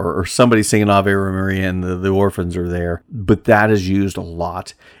Maria, or somebody singing Ave Maria, and the orphans are there. But that is used a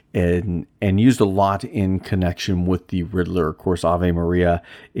lot, and used a lot in connection with the Riddler. Of course, Ave Maria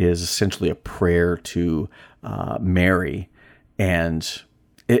is essentially a prayer to Mary, and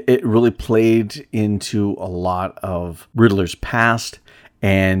it really played into a lot of Riddler's past,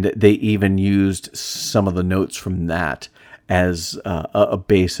 and they even used some of the notes from that as a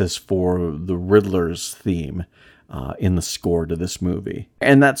basis for the Riddler's theme in the score to this movie.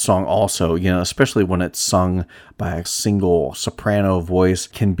 And that song also, especially when it's sung by a single soprano voice,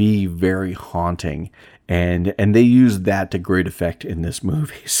 can be very haunting. And they used that to great effect in this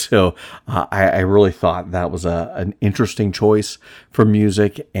movie. So I really thought that was an interesting choice for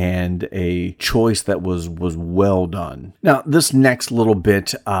music, and a choice that was well done. Now, this next little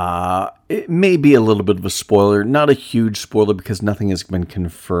bit, it may be a little bit of a spoiler. Not a huge spoiler, because nothing has been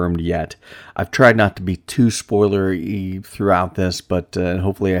confirmed yet. I've tried not to be too spoilery throughout this, but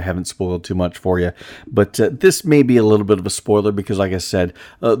hopefully I haven't spoiled too much for you. But this may be a little bit of a spoiler, because like I said,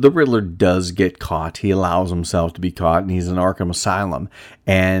 the Riddler does get caught. He allows himself to be caught, and he's in Arkham Asylum.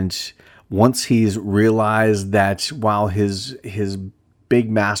 And once he's realized that while his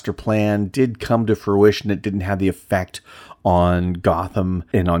big master plan did come to fruition, it didn't have the effect on Gotham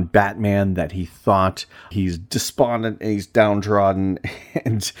and on Batman that he thought. He's despondent and he's downtrodden,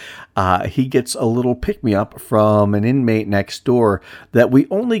 and he gets a little pick-me-up from an inmate next door that we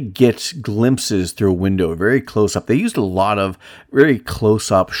only get glimpses through a window, very close up. They used a lot of very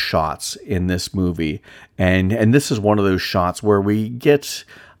close-up shots in this movie, and this is one of those shots where we get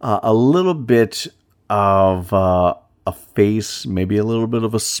a little bit of a face, maybe a little bit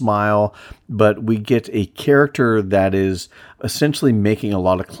of a smile, but we get a character that is essentially making a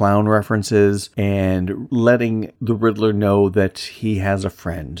lot of clown references and letting the Riddler know that he has a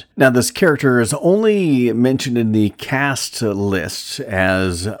friend. Now, this character is only mentioned in the cast list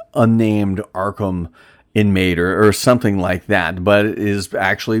as unnamed Arkham inmate or something like that, but it is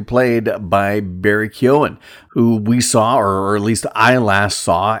actually played by Barry Keoghan, who we saw, or at least I last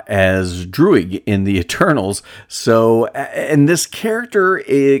saw, as Druig in the Eternals. So, and this character,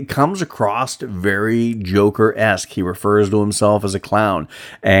 it comes across very Joker-esque. He refers to himself as a clown.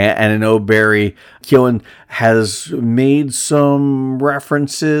 And I know Barry Keoghan has made some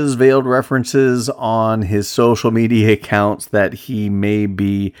references, veiled references on his social media accounts that he may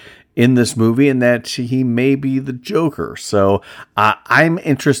be in this movie and that he may be the Joker. So I'm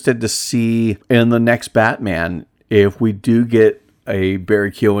interested to see in the next Batman if we do get a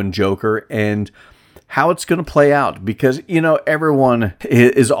Barry Keoghan Joker and how it's going to play out. Because, you know, everyone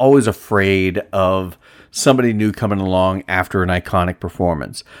is always afraid of somebody new coming along after an iconic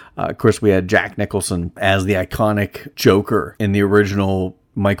performance. Of course, we had Jack Nicholson as the iconic Joker in the original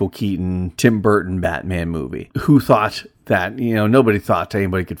Michael Keaton, Tim Burton Batman movie. Who thought that, you know, nobody thought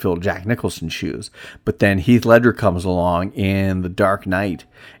anybody could fill Jack Nicholson's shoes. But then Heath Ledger comes along in The Dark Knight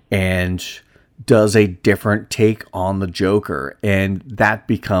and does a different take on the Joker, and that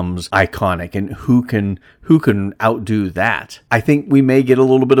becomes iconic. And who can outdo that? I think we may get a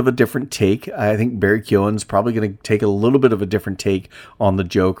little bit of a different take. I think Barry Keoghan's probably going to take a little bit of a different take on the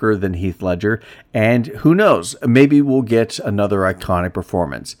Joker than Heath Ledger, and who knows, maybe we'll get another iconic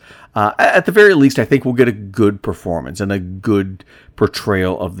performance. At the very least, I think we'll get a good performance and a good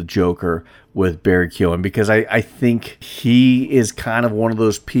portrayal of the Joker with Barry Keoghan, because I think he is kind of one of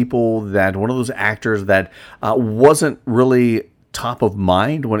those actors that wasn't really top of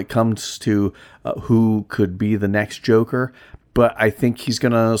mind when it comes to who could be the next Joker. But I think he's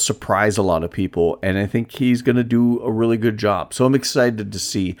going to surprise a lot of people, and I think he's going to do a really good job. So I'm excited to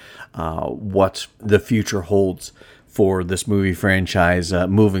see what the future holds for this movie franchise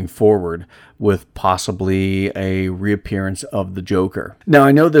moving forward, with possibly a reappearance of the Joker. Now,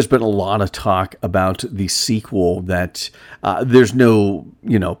 I know there's been a lot of talk about the sequel, that there's no,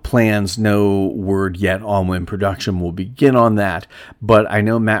 plans, no word yet on when production will begin on that. But I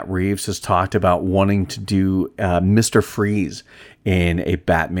know Matt Reeves has talked about wanting to do Mr. Freeze in a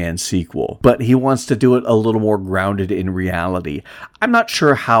Batman sequel, but he wants to do it a little more grounded in reality. I'm not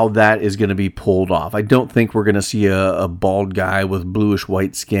sure how that is going to be pulled off. I don't think we're going to see a bald guy with bluish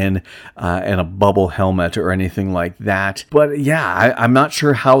white skin and a bubble helmet or anything like that. But yeah, I'm not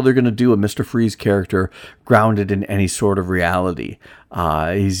sure how they're going to do a Mr. Freeze character grounded in any sort of reality.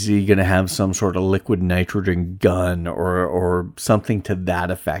 Is he going to have some sort of liquid nitrogen gun or something to that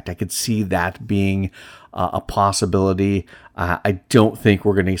effect? I could see that being a possibility. I don't think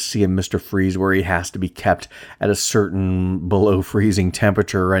we're going to see a Mr. Freeze where he has to be kept at a certain below freezing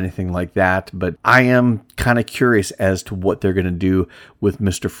temperature or anything like that. But I am kind of curious as to what they're going to do with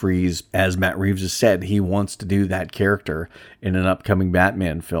Mr. Freeze. As Matt Reeves has said, he wants to do that character in an upcoming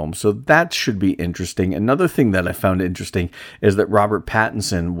Batman film. So that should be interesting. Another thing that I found interesting is that Robert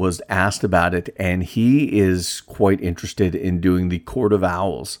Pattinson was asked about it, and he is quite interested in doing the Court of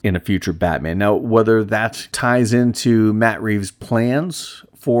Owls in a future Batman. Now, whether that ties into Matt Reeves' plans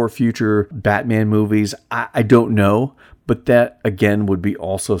for future Batman movies, I don't know. But that, again, would be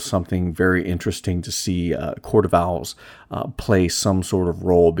also something very interesting to see Court of Owls play some sort of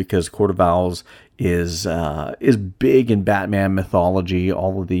role, because Court of Owls is big in Batman mythology.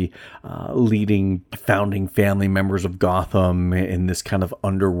 All of the leading founding family members of Gotham in this kind of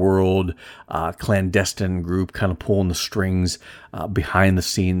underworld clandestine group, kind of pulling the strings behind the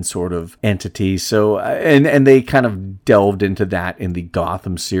scenes sort of entity. So and they kind of delved into that in the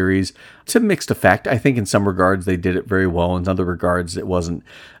Gotham series to mixed effect. I think in some regards they did it very well. In other regards it wasn't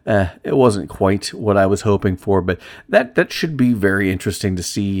quite what I was hoping for. But that should be very interesting to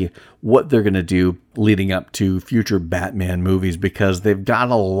see what they're going to do leading up to future Batman movies, because they've got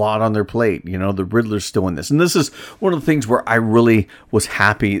a lot on their plate. The Riddler's still in this. And this is one of the things where I really was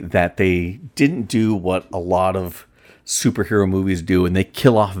happy that they didn't do what a lot of superhero movies do, and they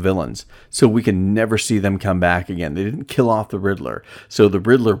kill off villains so we can never see them come back again. They didn't kill off the Riddler, so the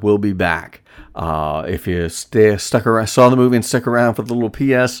Riddler will be back. If you saw the movie and stuck around for the little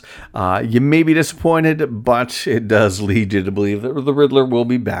PS, you may be disappointed, but it does lead you to believe that the Riddler will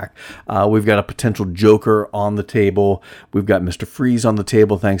be back. We've got a potential Joker on the table. We've got Mr. Freeze on the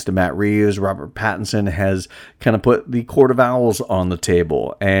table thanks to Matt Reeves. Robert Pattinson has kind of put the Court of Owls on the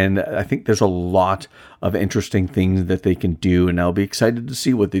table, and I think there's a lot of interesting things that they can do, and I'll be excited to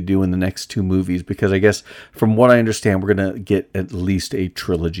see what they do in the next two movies, because I guess from what I understand, we're going to get at least a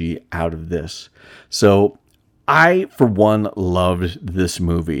trilogy out of this. So I, for one, loved this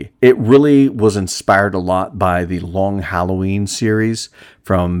movie. It really was inspired a lot by the Long Halloween series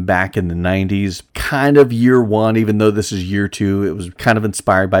from back in the 90s. Kind of year one, even though this is year two. It was kind of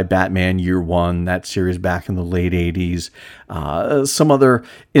inspired by Batman Year One, that series back in the late 80s. Some other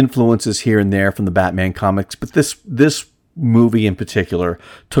influences here and there from the Batman comics, but this movie in particular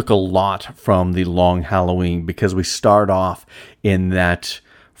took a lot from the Long Halloween, because we start off in that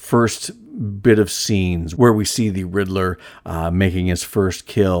first bit of scenes where we see the Riddler making his first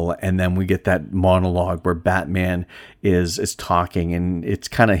kill, and then we get that monologue where Batman is talking, and it's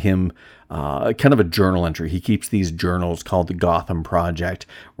kind of him, kind of a journal entry. He keeps these journals called the Gotham Project,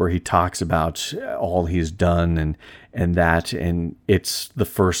 where he talks about all he's done and that, and it's the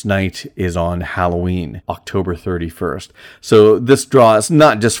first night is on Halloween, October 31st. So this draws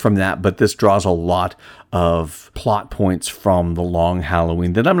not just from that, but this draws a lot of plot points from the Long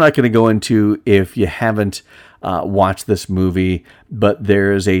Halloween that I'm not going to go into if you haven't watched this movie, but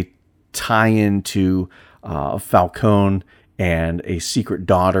there's a tie-in to Falcone and a secret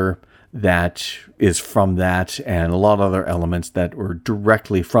daughter that is from that, and a lot of other elements that were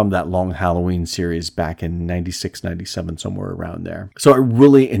directly from that Long Halloween series back in 96, 97, somewhere around there. So I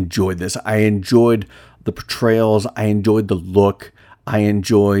really enjoyed this. I enjoyed the portrayals. I enjoyed the look. I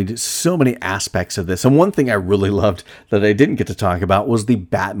enjoyed so many aspects of this. And one thing I really loved that I didn't get to talk about was the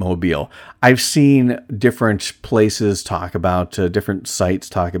Batmobile. I've seen different places talk about, different sites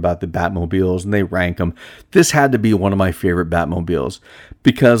talk about the Batmobiles, and they rank them. This had to be one of my favorite Batmobiles,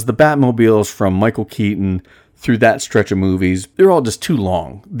 because the Batmobiles from Michael Keaton through that stretch of movies, they're all just too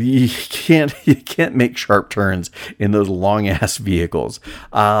long. You can't make sharp turns in those long ass vehicles.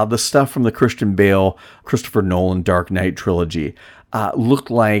 The stuff from the Christian Bale, Christopher Nolan Dark Knight trilogy looked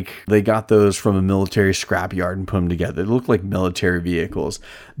like they got those from a military scrapyard and put them together. They looked like military vehicles.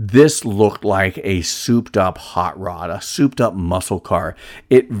 This looked like a souped up hot rod, a souped up muscle car.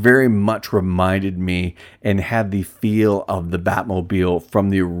 It very much reminded me and had the feel of the Batmobile from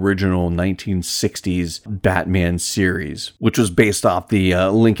the original 1960s Batman series, which was based off the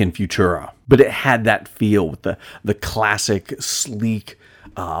Lincoln Futura. But it had that feel with the classic sleek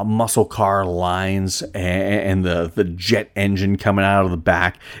muscle car lines and the jet engine coming out of the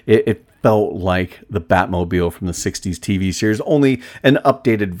back. It felt like the Batmobile from the 60s TV series, only an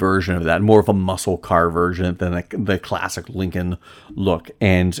updated version of that, more of a muscle car version than the classic Lincoln look.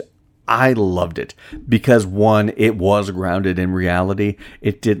 And I loved it because, one, it was grounded in reality.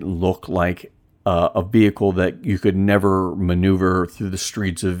 It didn't look like a vehicle that you could never maneuver through the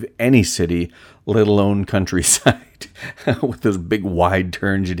streets of any city, let alone countryside, with those big wide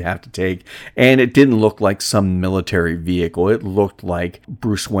turns you'd have to take. And it didn't look like some military vehicle. It looked like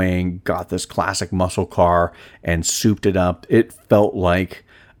Bruce Wayne got this classic muscle car and souped it up. It felt like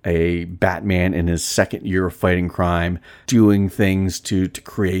a Batman in his second year of fighting crime, doing things to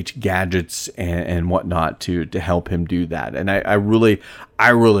create gadgets and whatnot to help him do that. And I really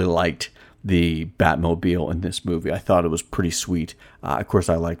liked the Batmobile in this movie. I thought it was pretty sweet. Of course,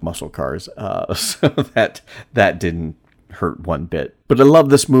 I like muscle cars, so that didn't hurt one bit. But I love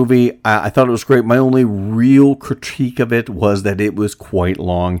this movie. I thought it was great. My only real critique of it was that it was quite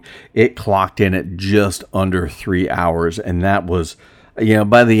long. It clocked in at just under 3 hours, and that was,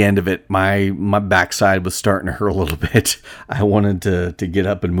 by the end of it, my backside was starting to hurt a little bit. I wanted to get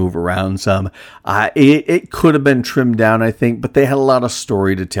up and move around some. It could have been trimmed down, I think, but they had a lot of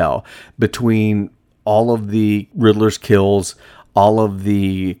story to tell between all of the Riddler's kills, all of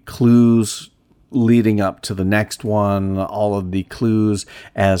the clues leading up to the next one, all of the clues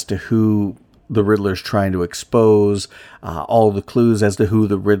as to who the Riddler's trying to expose, all the clues as to who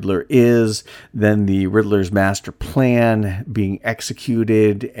the Riddler is, then the Riddler's master plan being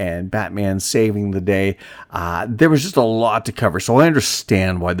executed, and Batman saving the day. There was just a lot to cover, so I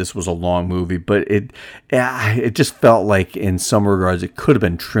understand why this was a long movie, but it just felt like in some regards it could have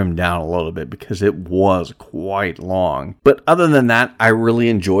been trimmed down a little bit because it was quite long. But other than that, I really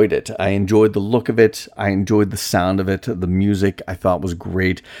enjoyed it. I enjoyed the look of it. I enjoyed the sound of it. The music I thought was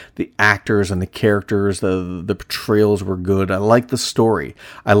great. The actors and the characters, the portrayals were good. I like the story.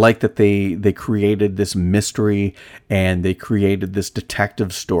 I like that they created this mystery and they created this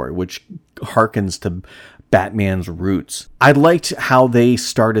detective story, which harkens to Batman's roots. I liked how they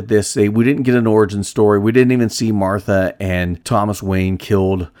started this. We didn't get an origin story. We didn't even see Martha and Thomas Wayne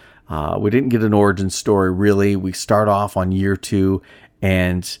killed. We didn't get an origin story, really. We start off on year 2.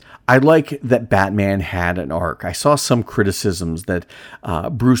 And I like that Batman had an arc. I saw some criticisms that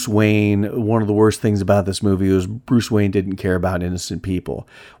Bruce Wayne, one of the worst things about this movie was Bruce Wayne didn't care about innocent people.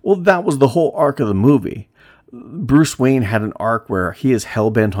 Well, that was the whole arc of the movie. Bruce Wayne had an arc where he is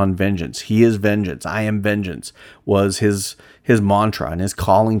hell-bent on vengeance. He is vengeance. I am vengeance was his mantra and his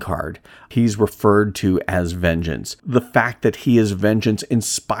calling card. He's referred to as vengeance. The fact that he is vengeance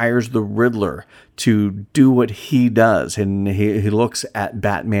inspires the Riddler to do what he does. And he looks at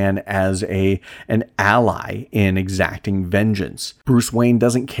Batman as an ally in exacting vengeance. Bruce Wayne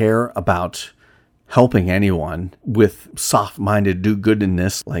doesn't care about helping anyone with soft-minded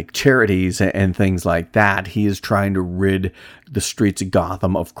do-goodness like charities and things like that. He is trying to rid the streets of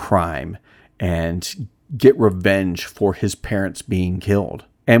Gotham of crime and get revenge for his parents being killed.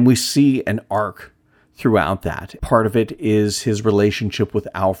 And we see an arc throughout that. Part of it is his relationship with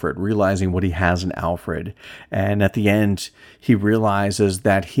Alfred, realizing what he has in Alfred. And at the end, he realizes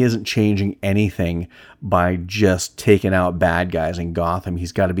that he isn't changing anything by just taking out bad guys in Gotham.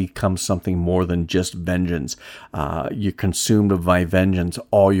 He's got to become something more than just vengeance. You're consumed by vengeance.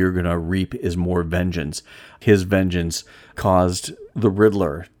 All you're going to reap is more vengeance. His vengeance caused the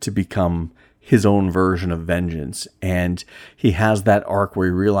Riddler to become his own version of vengeance. And he has that arc where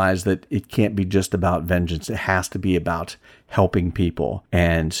he realized that it can't be just about vengeance. It has to be about helping people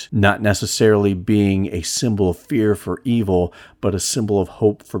and not necessarily being a symbol of fear for evil, but a symbol of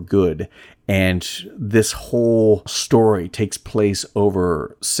hope for good. And this whole story takes place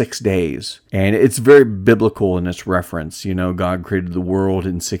over 6 days. And it's very biblical in its reference. You know, God created the world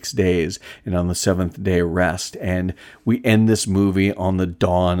in 6 days and on the seventh day rest. And we end this movie on the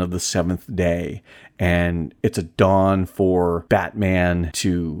dawn of the seventh day. And it's a dawn for Batman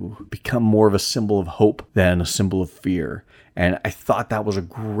to become more of a symbol of hope than a symbol of fear. And I thought that was a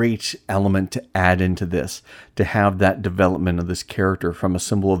great element to add into this, to have that development of this character from a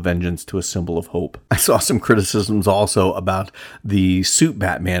symbol of vengeance to a symbol of hope. I saw some criticisms also about the suit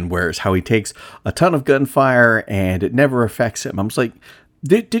Batman wears, how he takes a ton of gunfire and it never affects him. I'm just like,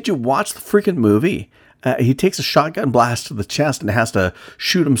 did you watch the freaking movie? He takes a shotgun blast to the chest and has to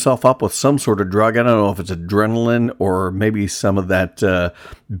shoot himself up with some sort of drug. I don't know if it's adrenaline or maybe some of that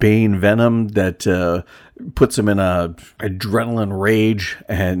Bane venom that puts him in a adrenaline rage,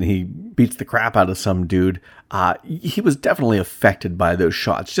 and he beats the crap out of some dude. He was definitely affected by those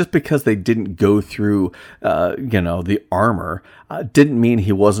shots. Just because they didn't go through, the armor, didn't mean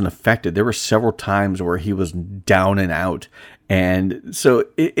he wasn't affected. There were several times where he was down and out. And so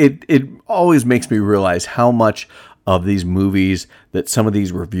it always makes me realize how much of these movies that some of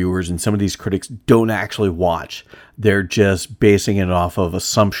these reviewers and some of these critics don't actually watch. They're just basing it off of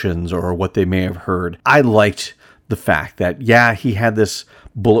assumptions or what they may have heard. I liked the fact that, yeah, he had this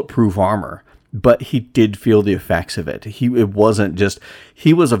bulletproof armor, but he did feel the effects of it. It wasn't just,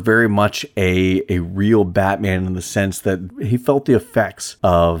 he was a very much a real Batman in the sense that he felt the effects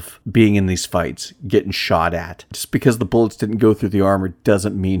of being in these fights, getting shot at. Just because the bullets didn't go through the armor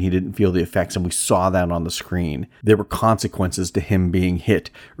doesn't mean he didn't feel the effects, and we saw that on the screen. There were consequences to him being hit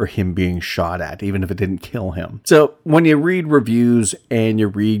or him being shot at, even if it didn't kill him. So when you read reviews and you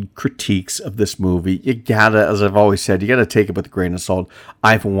read critiques of this movie, you gotta, as I've always said, you gotta take it with a grain of salt.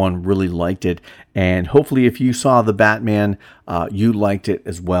 I, for one, really liked it. And hopefully if you saw The Batman, you liked it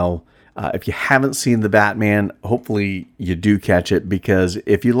as well. If you haven't seen The Batman, hopefully you do catch it, because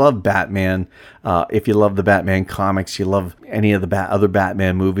if you love Batman, if you love the Batman comics, you love any of the other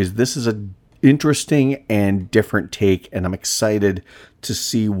Batman movies, this is an interesting and different take, and I'm excited to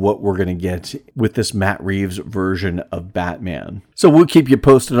see what we're going to get with this Matt Reeves version of Batman. So we'll keep you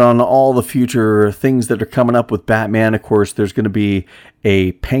posted on all the future things that are coming up with Batman. Of course, there's going to be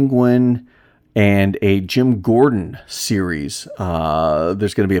a Penguin and a Jim Gordon series.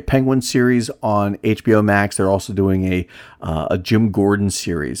 There's going to be a Penguin series on HBO Max. They're also doing a Jim Gordon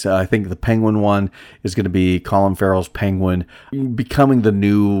series. I think the Penguin one is going to be Colin Farrell's Penguin becoming the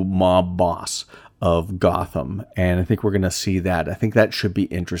new mob boss of Gotham, and I think we're going to see that. I think that should be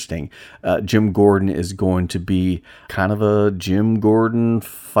interesting. Jim Gordon is going to be kind of a Jim Gordon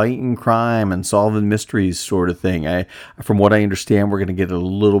fighting crime and solving mysteries sort of thing. From what I understand, we're going to get a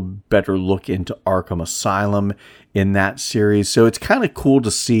little better look into Arkham Asylum in that series. So it's kind of cool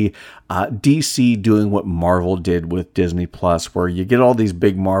to see DC doing what Marvel did with Disney Plus, where you get all these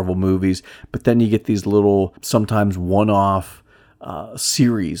big Marvel movies, but then you get these little, sometimes one-off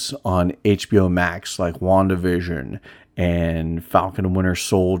series on HBO Max, like WandaVision and Falcon and Winter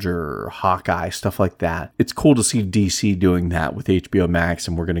Soldier, Hawkeye, stuff like that. It's cool to see DC doing that with HBO Max,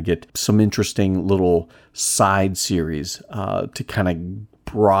 and we're going to get some interesting little side series to kind of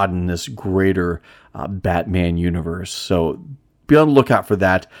broaden this greater Batman universe. So be on the lookout for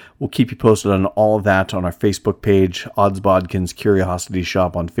that. We'll keep you posted on all of that on our Facebook page, Odds Bodkins Curiosity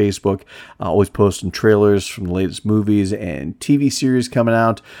Shop on Facebook. Always posting trailers from the latest movies and TV series coming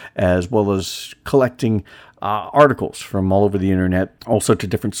out, as well as collecting articles from all over the internet, all sorts of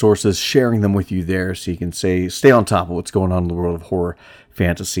different sources, sharing them with you there so you can stay on top of what's going on in the world of horror,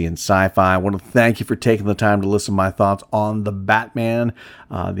 fantasy, and sci-fi. I want to thank you for taking the time to listen to my thoughts on The Batman,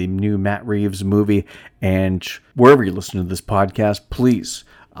 the new Matt Reeves movie. And wherever you listen to this podcast, please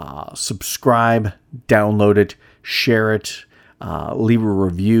subscribe, download it, share it, leave a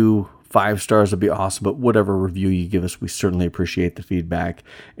review. 5 stars would be awesome, but whatever review you give us, we certainly appreciate the feedback.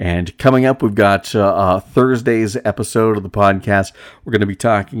 And coming up, we've got Thursday's episode of the podcast. We're going to be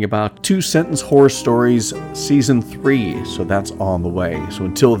talking about 2 Sentence Horror Stories Season 3, so that's on the way. So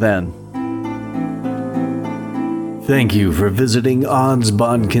until then, thank you for visiting Odds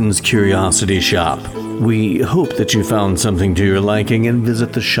Bodkin's Curiosity Shop. We hope that you found something to your liking and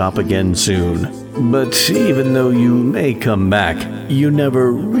visit the shop again soon. But even though you may come back, you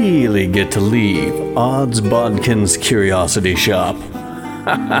never really get to leave Odds Bodkin's Curiosity Shop.